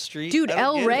is up the street. Dude, I don't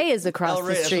El get Rey it. is across El the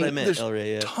Rey, That's what I street. meant. There's El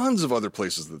Rey, yeah. tons of other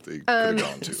places that they could have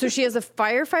gone to. So she has a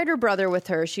firefighter brother with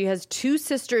her. She has two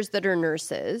sisters that are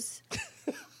nurses.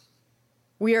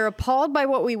 We are appalled by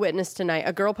what we witnessed tonight.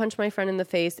 A girl punched my friend in the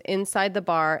face inside the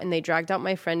bar, and they dragged out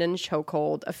my friend in a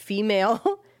chokehold. A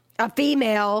female.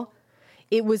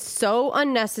 It was so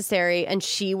unnecessary, and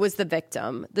she was the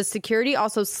victim. The security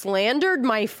also slandered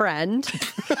my friend.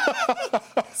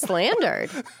 Slandered.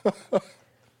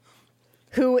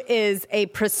 Who is a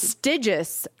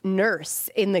prestigious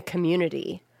nurse in the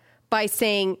community, by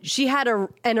saying she had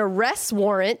an arrest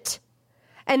warrant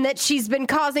and that she's been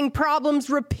causing problems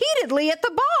repeatedly at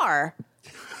the bar.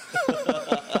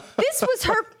 This was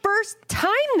her first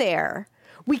time there.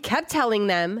 We kept telling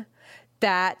them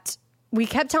that,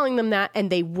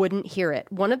 and they wouldn't hear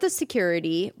it. One of the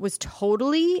security was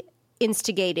totally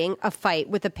instigating a fight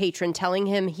with a patron, telling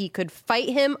him he could fight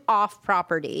him off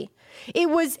property. It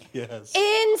was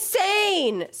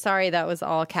insane. Sorry, that was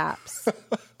all caps.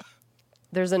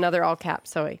 There's another all caps,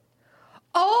 sorry.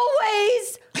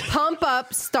 Always pump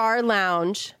up Star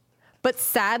Lounge, but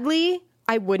sadly,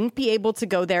 I wouldn't be able to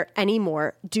go there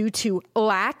anymore due to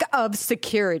lack of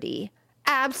security.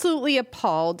 Absolutely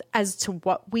appalled as to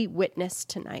what we witnessed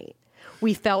tonight.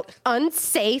 We felt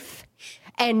unsafe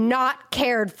and not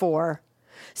cared for.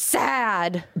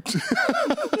 Sad.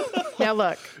 Now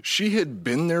look. She had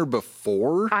been there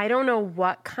before? I don't know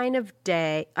what kind of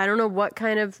day. I don't know what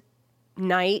kind of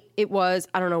night it was.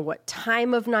 I don't know what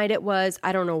time of night it was.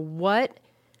 I don't know what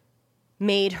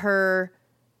made her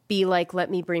be like,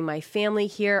 let me bring my family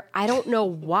here. I don't know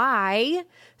why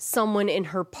someone in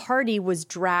her party was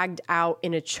dragged out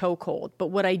in a chokehold. But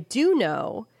what I do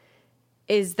know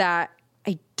is that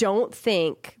I don't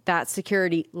think that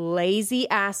security, lazy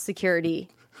ass security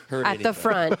at the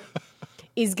front,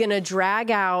 is going to drag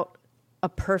out a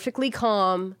perfectly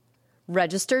calm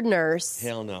registered nurse.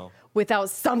 Hell no. Without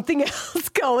something else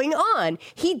going on.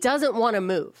 He doesn't want to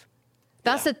move.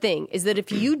 That's the thing, is that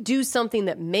if you do something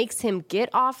that makes him get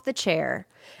off the chair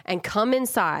and come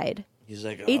inside, he's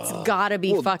like, it's got to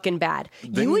be fucking bad.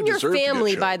 You and your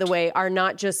family, by the way, are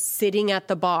not just sitting at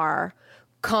the bar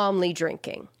calmly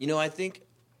drinking. You know, I think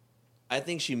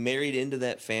she married into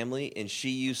that family, and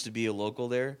she used to be a local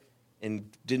there and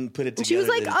didn't put it together. She was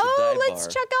like, let's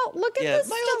check out, let's check out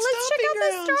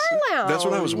the Star Lounge. That's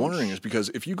what I was wondering, is because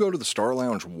if you go to the Star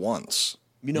Lounge once,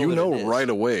 you know right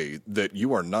away that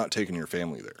you are not taking your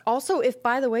family there. Also, if,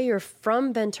 by the way, you're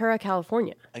from Ventura,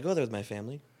 California. I go there with my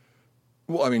family.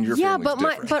 Well, I mean, your family's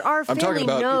different. but our family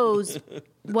knows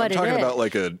what it is. I'm talking about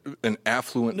like an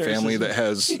affluent family that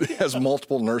has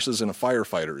multiple nurses and a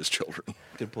firefighter as children.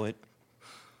 Good point.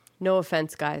 No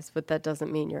offense, guys, but that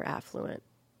doesn't mean you're affluent.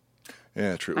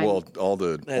 Yeah, true. Well, all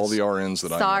the RNs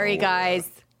that I know. Sorry,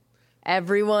 guys.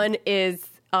 Everyone is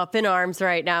up in arms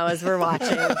right now as we're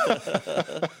watching.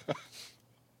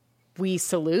 We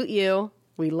salute you.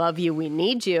 We love you. We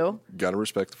need you. Got to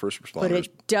respect the first responders. But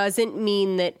it doesn't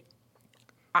mean that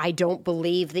I don't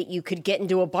believe that you could get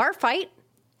into a bar fight.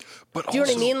 But do you know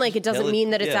what I mean? Like, it doesn't mean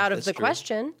that it's out of the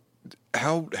question.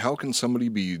 How can somebody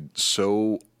be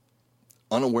so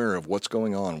unaware of what's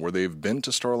going on where they've been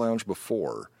to Star Lounge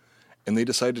before and they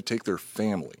decide to take their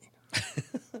family?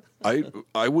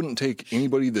 I wouldn't take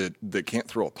anybody that can't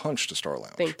throw a punch to Star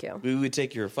Lounge. Thank you. We would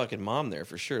take your fucking mom there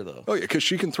for sure, though. Oh yeah, because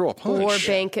she can throw a punch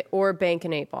or bank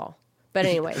an 8-ball. But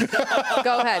anyway,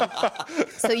 go ahead.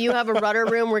 So you have a Rudder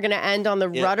Room. We're going to end on the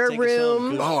Rudder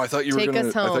Room. Oh, I thought you were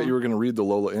going to read the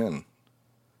Lola Inn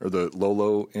or the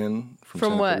Lolo Inn from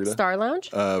Santa what? Clarita. Star Lounge?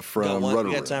 From Rudder Room.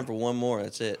 We got time for one more.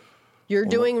 That's it. You're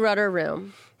doing Rudder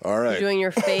Room. All right. You're doing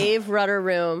your fave Rudder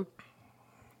Room.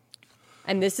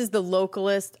 And this is the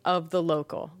localest of the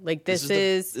local. Like this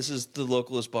is the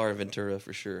localest bar in Ventura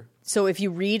for sure. So if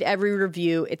you read every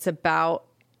review, it's about.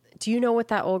 Do you know what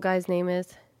that old guy's name is?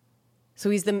 So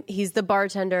he's the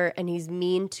bartender, and he's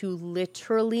mean to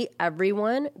literally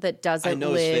everyone that doesn't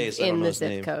live in the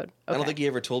zip code. Okay. I don't think he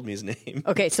ever told me his name.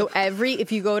 Okay, so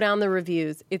if you go down the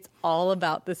reviews, it's all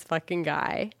about this fucking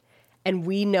guy, and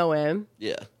we know him.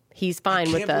 Yeah. He's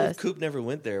fine with us. I can't believe Coop never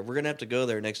went there. We're going to have to go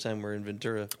there next time we're in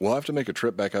Ventura. We'll have to make a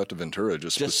trip back out to Ventura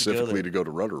just specifically to go to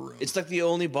Rudder Room. It's like the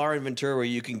only bar in Ventura where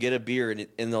you can get a beer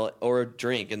or a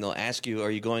drink, and they'll ask you,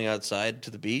 are you going outside to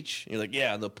the beach? And you're like,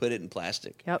 yeah, and they'll put it in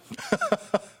plastic. Yep.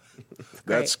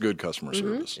 That's good customer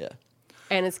service. Yeah.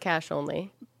 And it's cash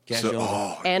only. Cash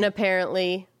only. And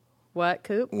apparently, what,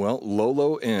 Coop? Well,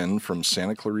 Lolo Inn from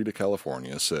Santa Clarita,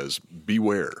 California says,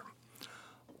 beware.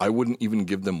 I wouldn't even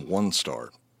give them 1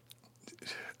 star.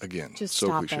 Again, just so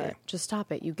stop cliche. it. Just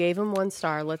stop it. You gave them 1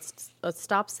 star. Let's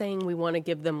stop saying we want to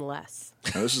give them less.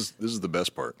 Now, this is the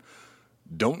best part.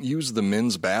 Don't use the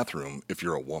men's bathroom if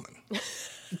you're a woman.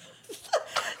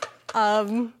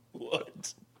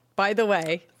 What? by the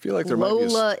way. I feel like there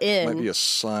Lola might be a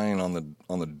sign on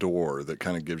the door that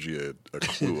kind of gives you a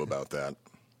clue about that.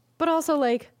 But also,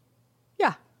 like,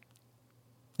 yeah.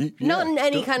 Not in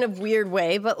any kind of weird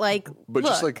way, but like, but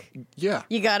look, just like, yeah.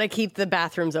 You got to keep the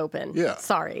bathrooms open. Yeah.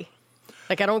 Sorry.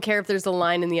 Like, I don't care if there's a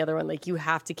line in the other one. Like, you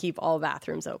have to keep all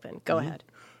bathrooms open. Go ahead.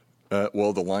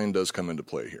 Well, the line does come into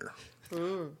play here.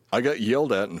 I got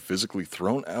yelled at and physically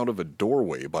thrown out of a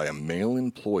doorway by a male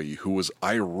employee who was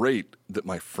irate that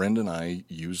my friend and I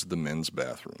used the men's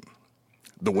bathroom.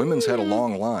 The women's had a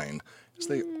long line, as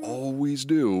they always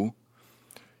do.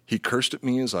 He cursed at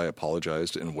me as I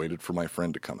apologized and waited for my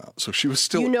friend to come out. So she was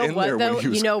still in there when he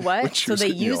was. You know what? So they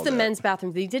used the at. men's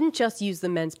bathroom. They didn't just use the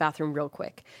men's bathroom real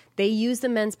quick. They used the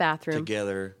men's bathroom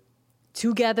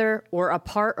together or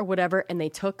apart or whatever, and they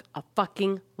took a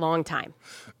fucking long time.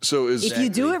 So if you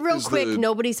do it real quick,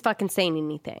 nobody's fucking saying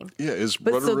anything. Yeah, is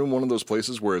Rudder Room one of those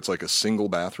places where it's like a single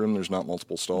bathroom? There's not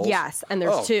multiple stalls? Yes, and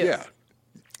there's two. Yeah.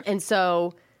 And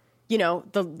so, you know,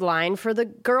 the line for the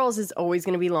girls is always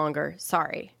going to be longer.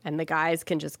 Sorry. And the guys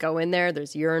can just go in there.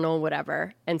 There's urinal,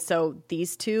 whatever. And so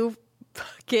these two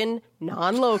fucking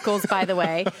non-locals, by the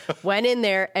way, went in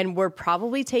there and were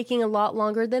probably taking a lot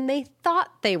longer than they thought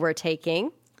they were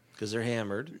taking. Because they're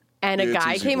hammered. And a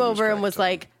guy came over and was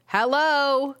like,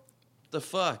 hello. The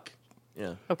fuck?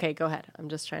 Yeah. Okay, go ahead. I'm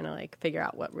just trying to like figure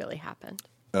out what really happened.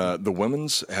 The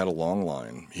women's had a long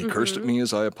line. He cursed at me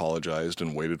as I apologized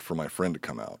and waited for my friend to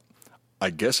come out. I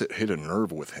guess it hit a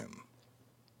nerve with him.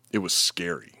 It was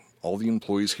scary. All the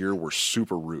employees here were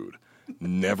super rude.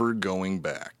 Never going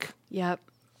back. Yep.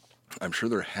 I'm sure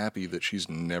they're happy that she's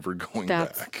never going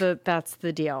back. That's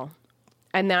the deal.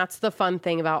 And that's the fun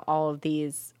thing about all of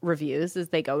these reviews is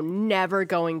they go never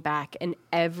going back. And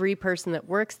every person that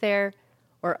works there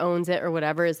or owns it or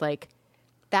whatever is like,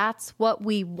 that's what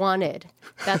we wanted.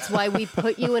 That's why we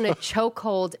put you in a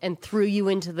chokehold and threw you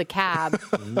into the cab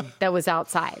that was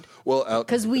outside. Well,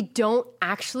 because we don't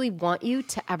actually want you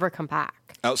to ever come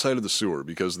back. Outside of the sewer,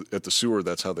 because at the sewer,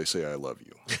 that's how they say "I love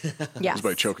you." Yes, is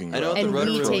by choking you out and throwing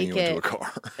you into a it.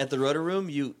 car. At the Rudder Room,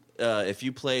 you if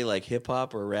you play like hip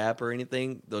hop or rap or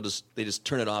anything, they just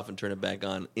turn it off and turn it back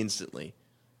on instantly.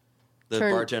 The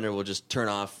bartender will just turn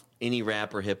off any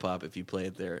rap or hip hop if you play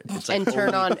it there. It's like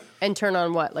and turn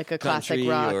on what, like a classic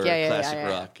rock, or classic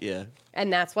rock, yeah.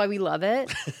 And that's why we love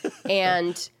it.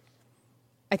 And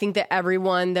I think that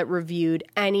everyone that reviewed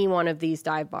any one of these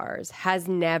dive bars has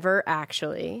never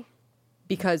actually,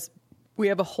 because we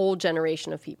have a whole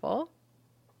generation of people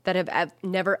that have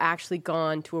never actually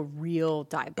gone to a real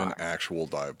dive bar. An actual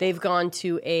dive bar. They've gone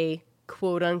to a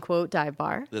quote-unquote dive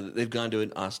bar. They've gone to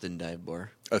an Austin dive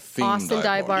bar. A themed Austin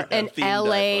dive bar, Yeah, an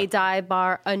LA dive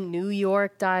bar, a New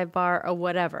York dive bar, or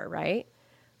whatever, right?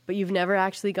 But you've never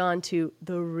actually gone to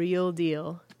the real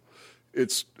deal.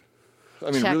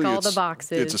 Check all the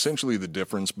boxes. It's essentially the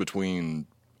difference between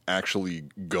actually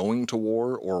going to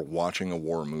war or watching a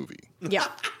war movie. Yeah.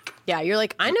 Yeah, you're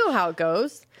like, I know how it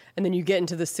goes. And then you get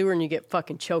into the sewer and you get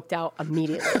fucking choked out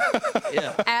immediately.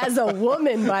 Yeah. As a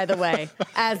woman, by the way.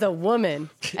 As a woman.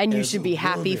 And you should be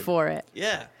happy for it.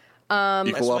 Yeah.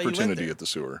 Equal opportunity at the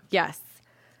sewer. Yes.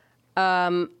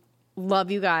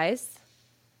 Love you guys.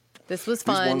 This was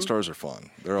fun. These 1-stars are fun.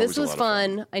 They're always This was a lot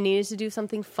of fun. I needed to do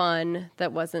something fun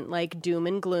that wasn't like doom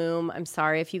and gloom. I'm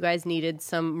sorry if you guys needed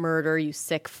some murder, you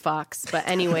sick fucks. But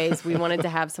anyways, we wanted to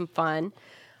have some fun.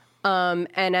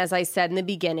 And as I said in the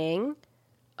beginning,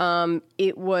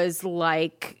 it was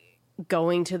like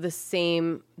going to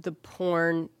the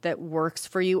porn that works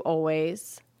for you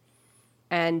always.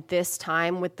 And this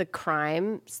time with the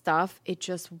crime stuff, it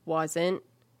just wasn't.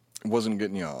 It wasn't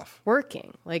getting you off.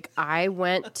 Working. Like, I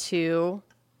went to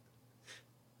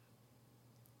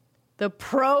the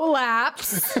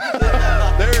Prolapse.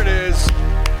 There it is.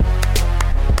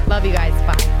 Love you guys.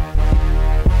 Bye.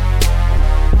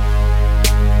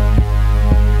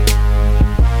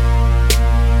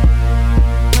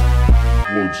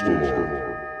 One star.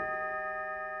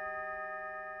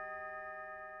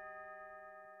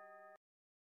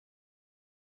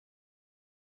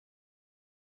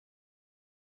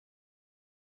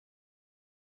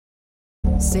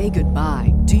 Say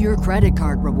goodbye to your credit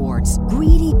card rewards.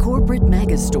 Greedy corporate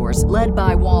mega stores, led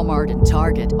by Walmart and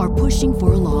Target, are pushing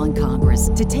for a law in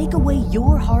Congress to take away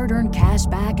your hard-earned cash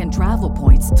back and travel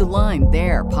points to line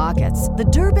their pockets. The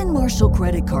Durbin-Marshall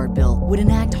credit card bill would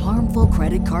enact harmful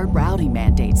credit card routing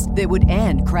mandates that would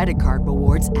end credit card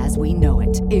rewards as we know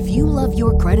it. If you love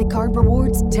your credit card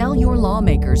rewards, tell your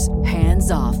lawmakers,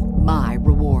 hands off my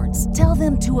rewards. Tell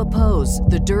them to oppose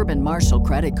the Durbin-Marshall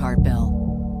credit card bill.